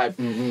 catch a vibe."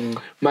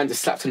 Man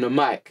just slapped on the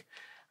mic,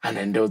 and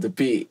then there was the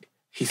beat.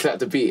 He slapped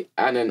the beat,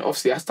 and then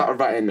obviously I started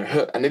writing the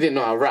hook, and they didn't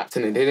know I rapped,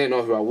 and they didn't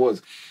know who I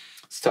was.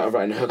 Started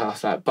writing the hook. I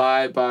was like,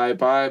 bye, bye,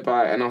 bye,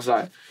 bye, and I was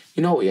like,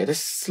 you know what? Yeah,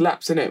 this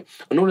slaps, innit?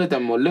 And all of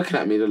them were looking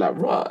at me. They're like,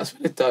 "Right, that's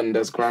what it's done.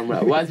 There's grime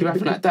rap. Why is he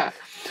rapping like that?"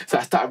 So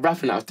I started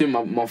rapping. I was doing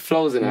my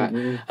flows and that,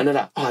 and they're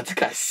like, "Oh, this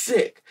guy's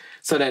sick."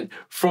 So then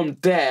from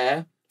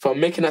there, from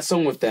making that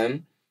song with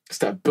them,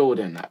 started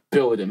building. I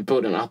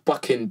was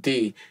bucking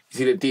D. You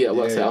see the D that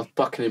works there? I was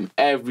bucking him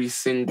every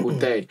single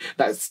day.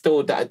 Like,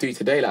 still that I do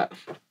today, like,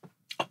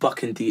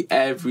 bucking D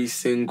every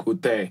single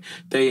day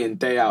in,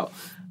 day out.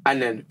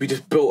 And then we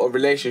just built a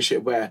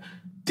relationship where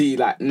D,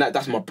 like,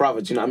 that's my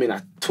brother, do you know what I mean?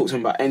 I talk to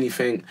him about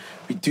anything.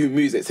 We do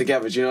music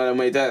together, do you know what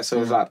I mean? There. So it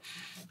was like,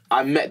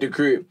 I met the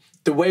group.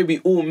 The way we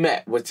all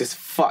met was just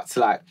fucked.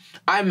 Like,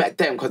 I met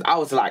them because I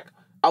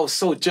was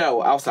so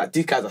gel. I was like,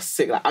 these guys are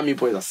sick. Like, Army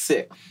boys are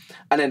sick.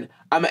 And then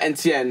I met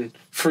NTN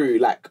through,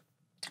 like,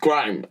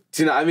 Grime.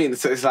 Do you know what I mean?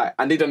 So it's like,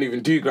 and they don't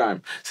even do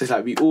Grime. So it's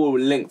like, we all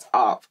linked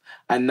up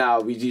and now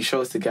we do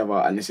shows together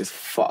and it's just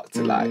fucked.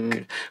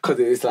 Like, because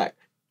it's like,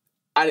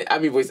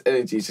 Army boys'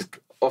 energy is just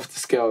off the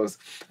scales.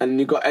 And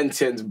you got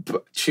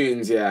NTN's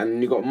tunes, yeah,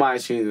 and you got my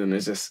tunes and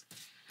it's just,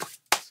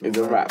 it's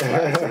a rap.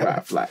 Like, it's a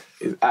rap. Like,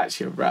 it's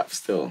actually a rap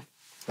still.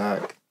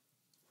 Like,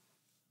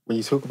 when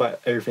you talk about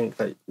everything,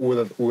 like all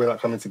that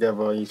coming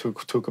together, and you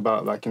talk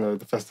about, like, you know,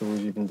 the festivals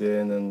you've been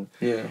doing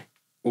and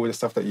all the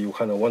stuff that you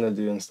kind of want to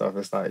do and stuff,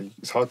 it's like,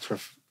 it's hard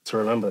to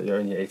remember that you're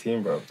only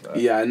 18, bro. Like,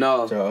 yeah, I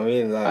know. Do you know what I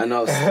mean? Like, I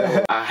know.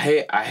 Still,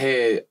 I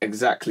hear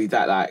exactly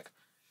that, like,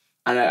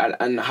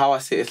 and how I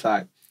see it is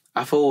like,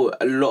 I feel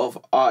a lot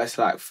of artists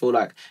like feel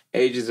like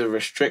age is a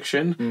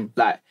restriction.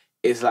 Like,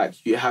 it's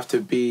like you have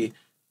to be.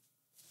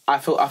 I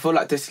feel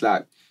like this,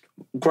 like,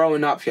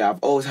 growing up here, I've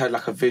always had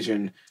like a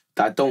vision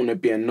that I don't want to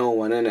be a no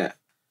one, innit?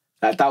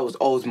 Like, that was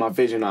always my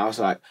vision. I was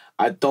like,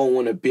 I don't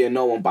want to be a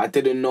no one, but I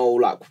didn't know,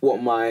 like,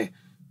 what my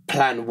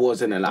plan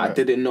was, innit? Like, I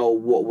didn't know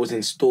what was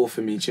in store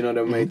for me, do you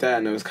know what I mean? There,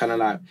 and it was kind of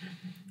like,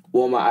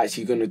 what am I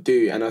actually going to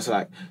do? And I was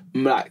like,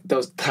 there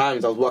was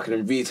times I was working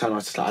in retail and I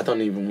was just like, I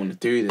don't even want to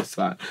do this.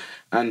 Like,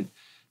 and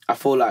I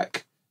feel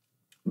like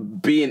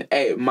being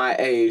my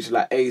age,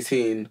 like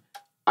 18,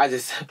 I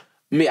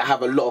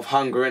have a lot of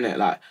hunger in it.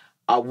 Like,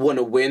 I want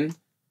to win.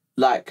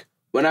 Like,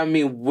 when I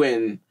mean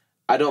win,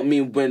 I don't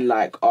mean win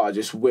like, oh,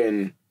 just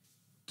win.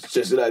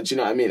 Just like, do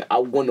you know what I mean? I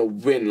want to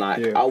win.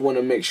 Like, I want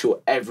to make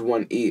sure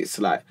everyone eats.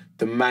 Like,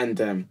 demand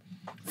them.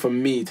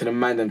 From me to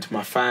demand them to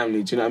my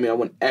family. Do you know what I mean? I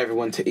want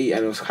everyone to eat.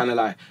 And it was kind of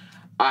like,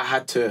 I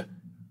had to,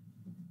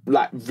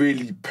 like,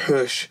 really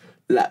push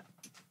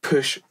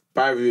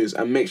barriers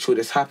and make sure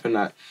this happened.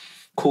 Like,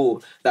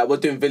 cool. Like, we're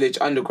doing Village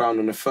Underground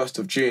on the 1st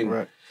of June.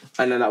 Right.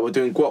 And then, like, we're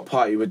doing Guap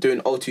Party. We're doing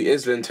O2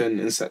 Islington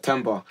in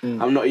September.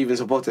 I'm not even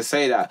supposed to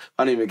say that.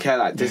 I don't even care.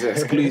 Like, this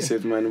is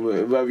exclusive, man.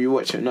 Wherever you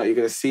watch it or not, you're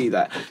going to see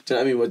that. Do you know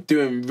what I mean? We're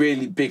doing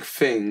really big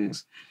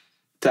things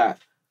that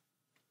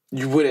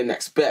you wouldn't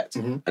expect.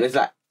 And it's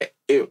like,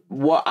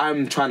 what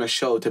I'm trying to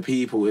show to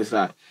people is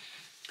that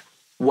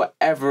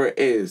whatever it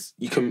is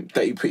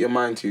that you put your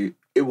mind to,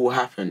 it will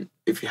happen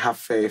if you have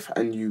faith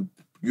and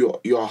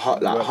you're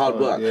hard, like, hard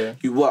work. Yeah.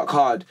 You work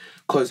hard.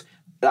 Because,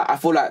 like, I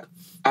feel like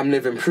I'm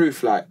living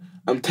proof. Like,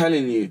 I'm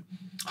telling you,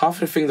 half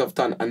the things I've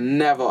done, I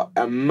never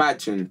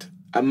imagined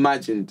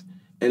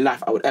in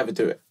life I would ever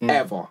do it.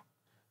 Ever.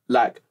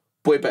 Like,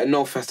 Boy Better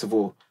Know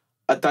Festival,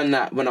 I done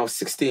that when I was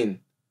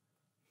 16.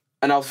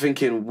 And I was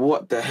thinking,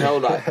 what the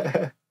hell?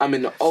 Like, I'm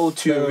in the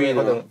O2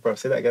 arena. Hold on, bro,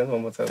 say that again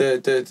one more time.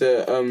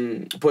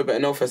 The Boy Better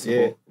Know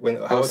Festival.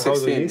 Yeah. How old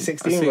were you?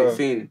 16, bro.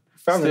 16.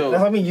 Family, that's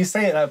what I mean. You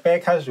say it like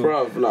bare casual.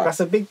 Bro, like, that's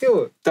a big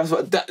deal. Do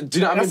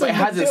you know what I mean? But it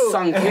hasn't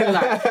sunk in.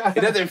 Like,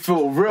 it doesn't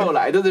feel real.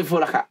 Like, it doesn't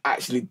feel like I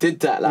actually did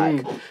that.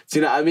 Like, do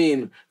you know what I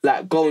mean?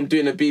 Like, going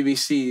doing a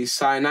BBC,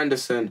 Cyan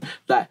Anderson.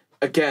 Like,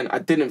 again, I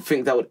didn't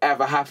think that would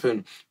ever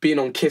happen. Being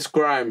on Kiss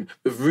Grime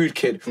with Rude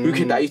Kid. Rude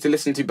Kid that I used to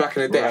listen to back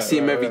in the day. I see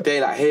him every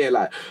day, like, here.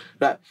 Like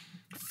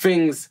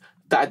things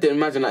that I didn't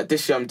imagine. Like,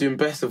 this year I'm doing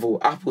Festival,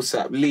 Apple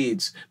Sap,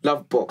 Leeds,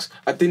 Love Box.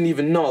 I didn't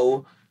even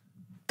know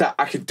that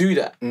I could do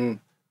that.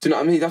 Do you know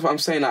what I mean? That's what I'm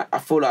saying. Like, I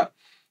feel like,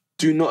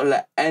 do not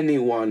let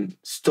anyone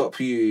stop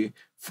you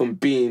from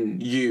being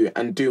you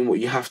and doing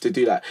what you have to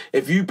do. Like,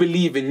 if you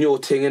believe in your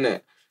thing,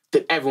 innit,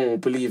 then everyone will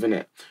believe in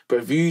it. But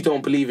if you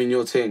don't believe in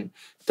your thing,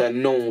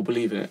 then no one will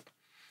believe in it.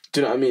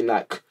 Do you know what I mean?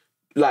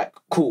 Like,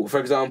 cool.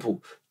 For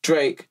example,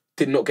 Drake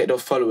did not get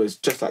those followers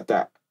just like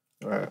that.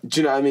 Right.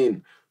 Do you know what I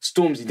mean?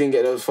 Stormzy didn't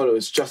get those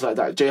followers just like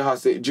that. J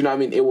Hus, do you know what I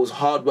mean? It was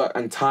hard work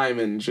and time,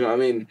 and do you know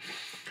what I mean?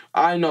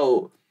 I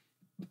know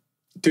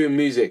doing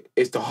music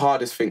is the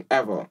hardest thing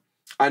ever.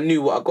 I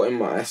knew what I got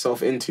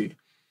myself into.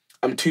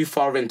 I'm too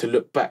far in to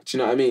look back, do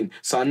you know what I mean?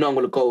 So I know I'm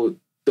gonna go,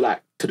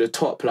 like, to the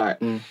top.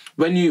 Like,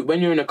 when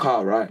you're in a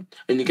car, right,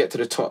 and you get to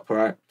the top,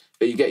 right,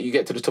 you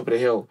get to the top of the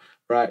hill,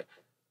 right,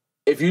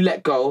 if you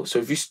let go, so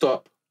if you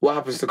stop, what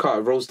happens to the car?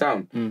 It rolls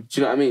down. Do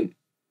you know what I mean?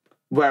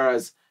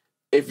 Whereas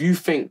if you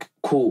think,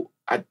 cool,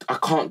 I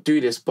can't do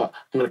this, but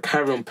I'm gonna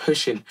carry on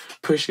pushing,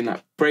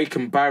 like,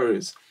 breaking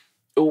barriers,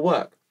 it'll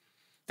work.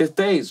 There's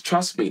days,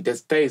 trust me,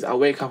 I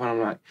wake up and I'm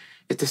like,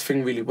 is this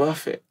thing really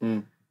worth it?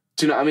 Do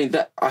you know what I mean?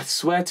 That, I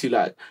swear to you,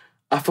 like,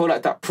 I feel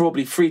like that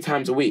probably 3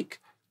 times a week.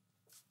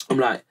 I'm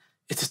like,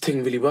 is this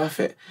thing really worth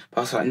it? But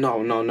I was like,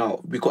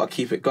 no, we got to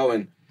keep it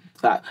going.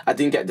 Like, I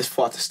didn't get this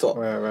far to stop.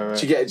 Right.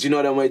 Do you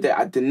know that way there?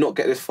 I did not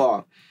get this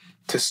far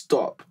to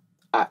stop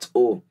at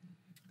all.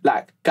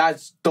 Like,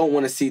 guys don't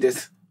want to see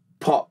this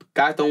pop.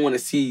 Guys don't want to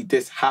see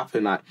this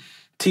happen. Like,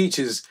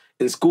 teachers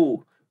in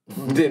school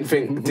didn't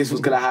think this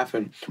was gonna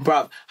happen.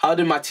 Bruv, how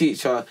did my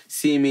teacher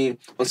see me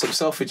on some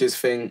Selfridges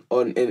thing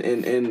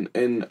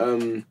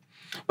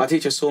my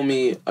teacher saw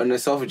me on the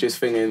Selfridges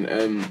thing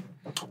in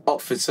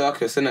Oxford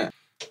Circus, innit?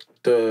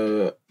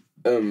 The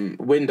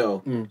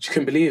window. She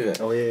couldn't believe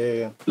it. Oh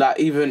yeah. Like,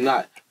 even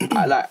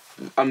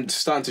I'm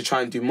starting to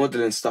try and do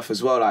modelling stuff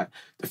as well. Like,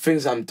 the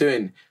things I'm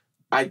doing,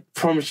 I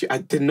promise you, I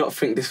did not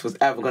think this was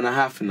ever gonna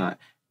happen. Like,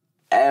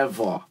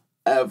 ever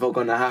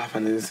gonna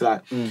happen. And it's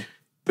like,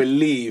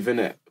 believe in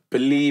it.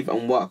 Believe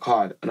and work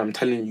hard. And I'm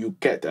telling you, you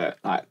get there.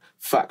 Like,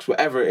 facts,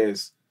 whatever it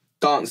is.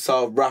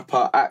 Dancer,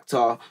 rapper,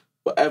 actor,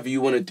 whatever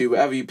you want to do,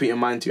 whatever you put your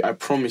mind to, I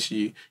promise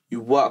you, you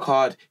work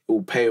hard, it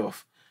will pay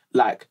off.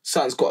 Like,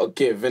 something's got to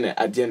give, innit,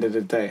 at the end of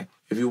the day.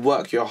 If you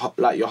work your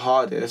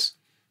hardest,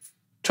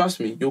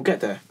 trust me, you'll get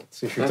there.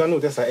 So if you've done all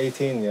this at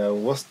 18, yeah,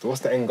 what's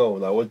the end goal?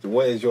 Like,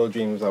 what is your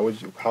dreams?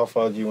 Like, how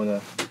far do you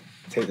want to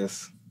take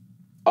this?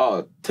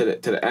 Oh, to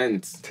the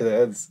end. To the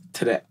ends.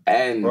 To the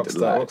end.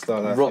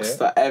 Rockstar life,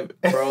 Rockstar, yeah?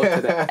 Bro,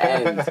 to the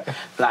end.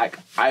 Like,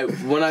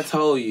 when I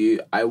tell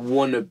you, I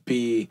want to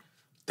be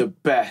the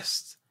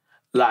best.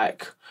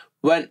 Like,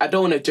 when I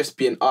don't want to just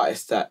be an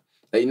artist that,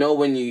 like, you know,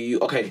 when you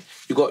got the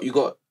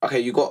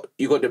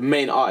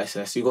main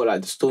artists. You got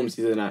like the Stormzy's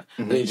and that,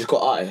 and then you just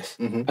got artists.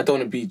 I don't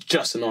want to be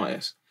just an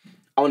artist.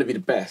 I want to be the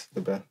best.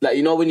 The best. Like,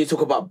 you know, when you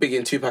talk about Biggie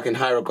and Tupac in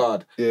high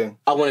regard, I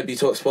want to be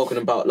spoken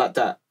about like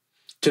that.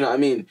 Do you know what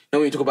I mean? You know,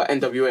 when you talk about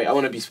NWA, I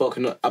want to be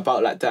spoken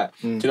about like that.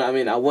 Do you know what I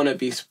mean? I want to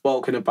be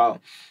spoken about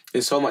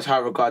in so much high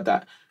regard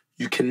that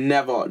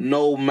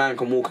no man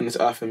can walk on this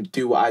earth and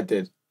do what I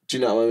did. Do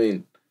you know what I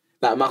mean?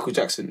 Like Michael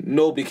Jackson.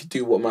 Nobody could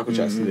do what Michael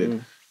Jackson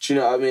did. Do you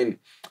know what I mean?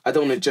 I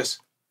don't want to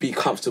just be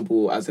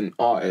comfortable as an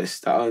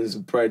artist that earns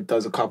bread,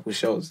 does a couple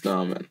shows.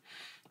 No, man.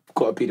 I've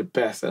got to be the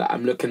best. Like,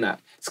 I'm looking at,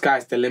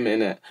 sky's the limit,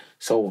 innit?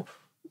 So,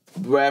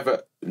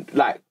 wherever,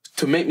 like,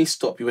 to make me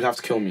stop, you would have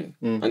to kill me.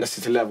 And that's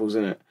just the levels,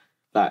 innit?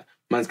 Like,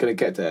 man's going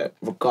to get there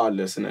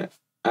regardless, innit?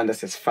 And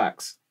that's just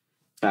facts.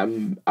 I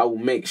will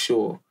make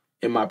sure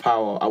in my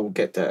power I will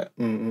get there.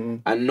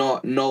 And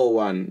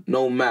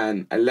no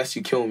man, unless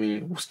you kill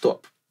me, will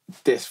stop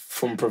this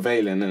from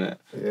prevailing, innit?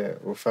 Yeah,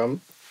 well, fam,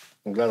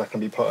 I'm glad I can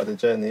be part of the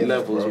journey.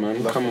 Levels,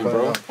 man. Come on,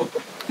 bro.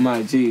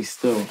 My G,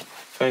 still.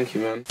 Thank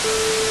you, man.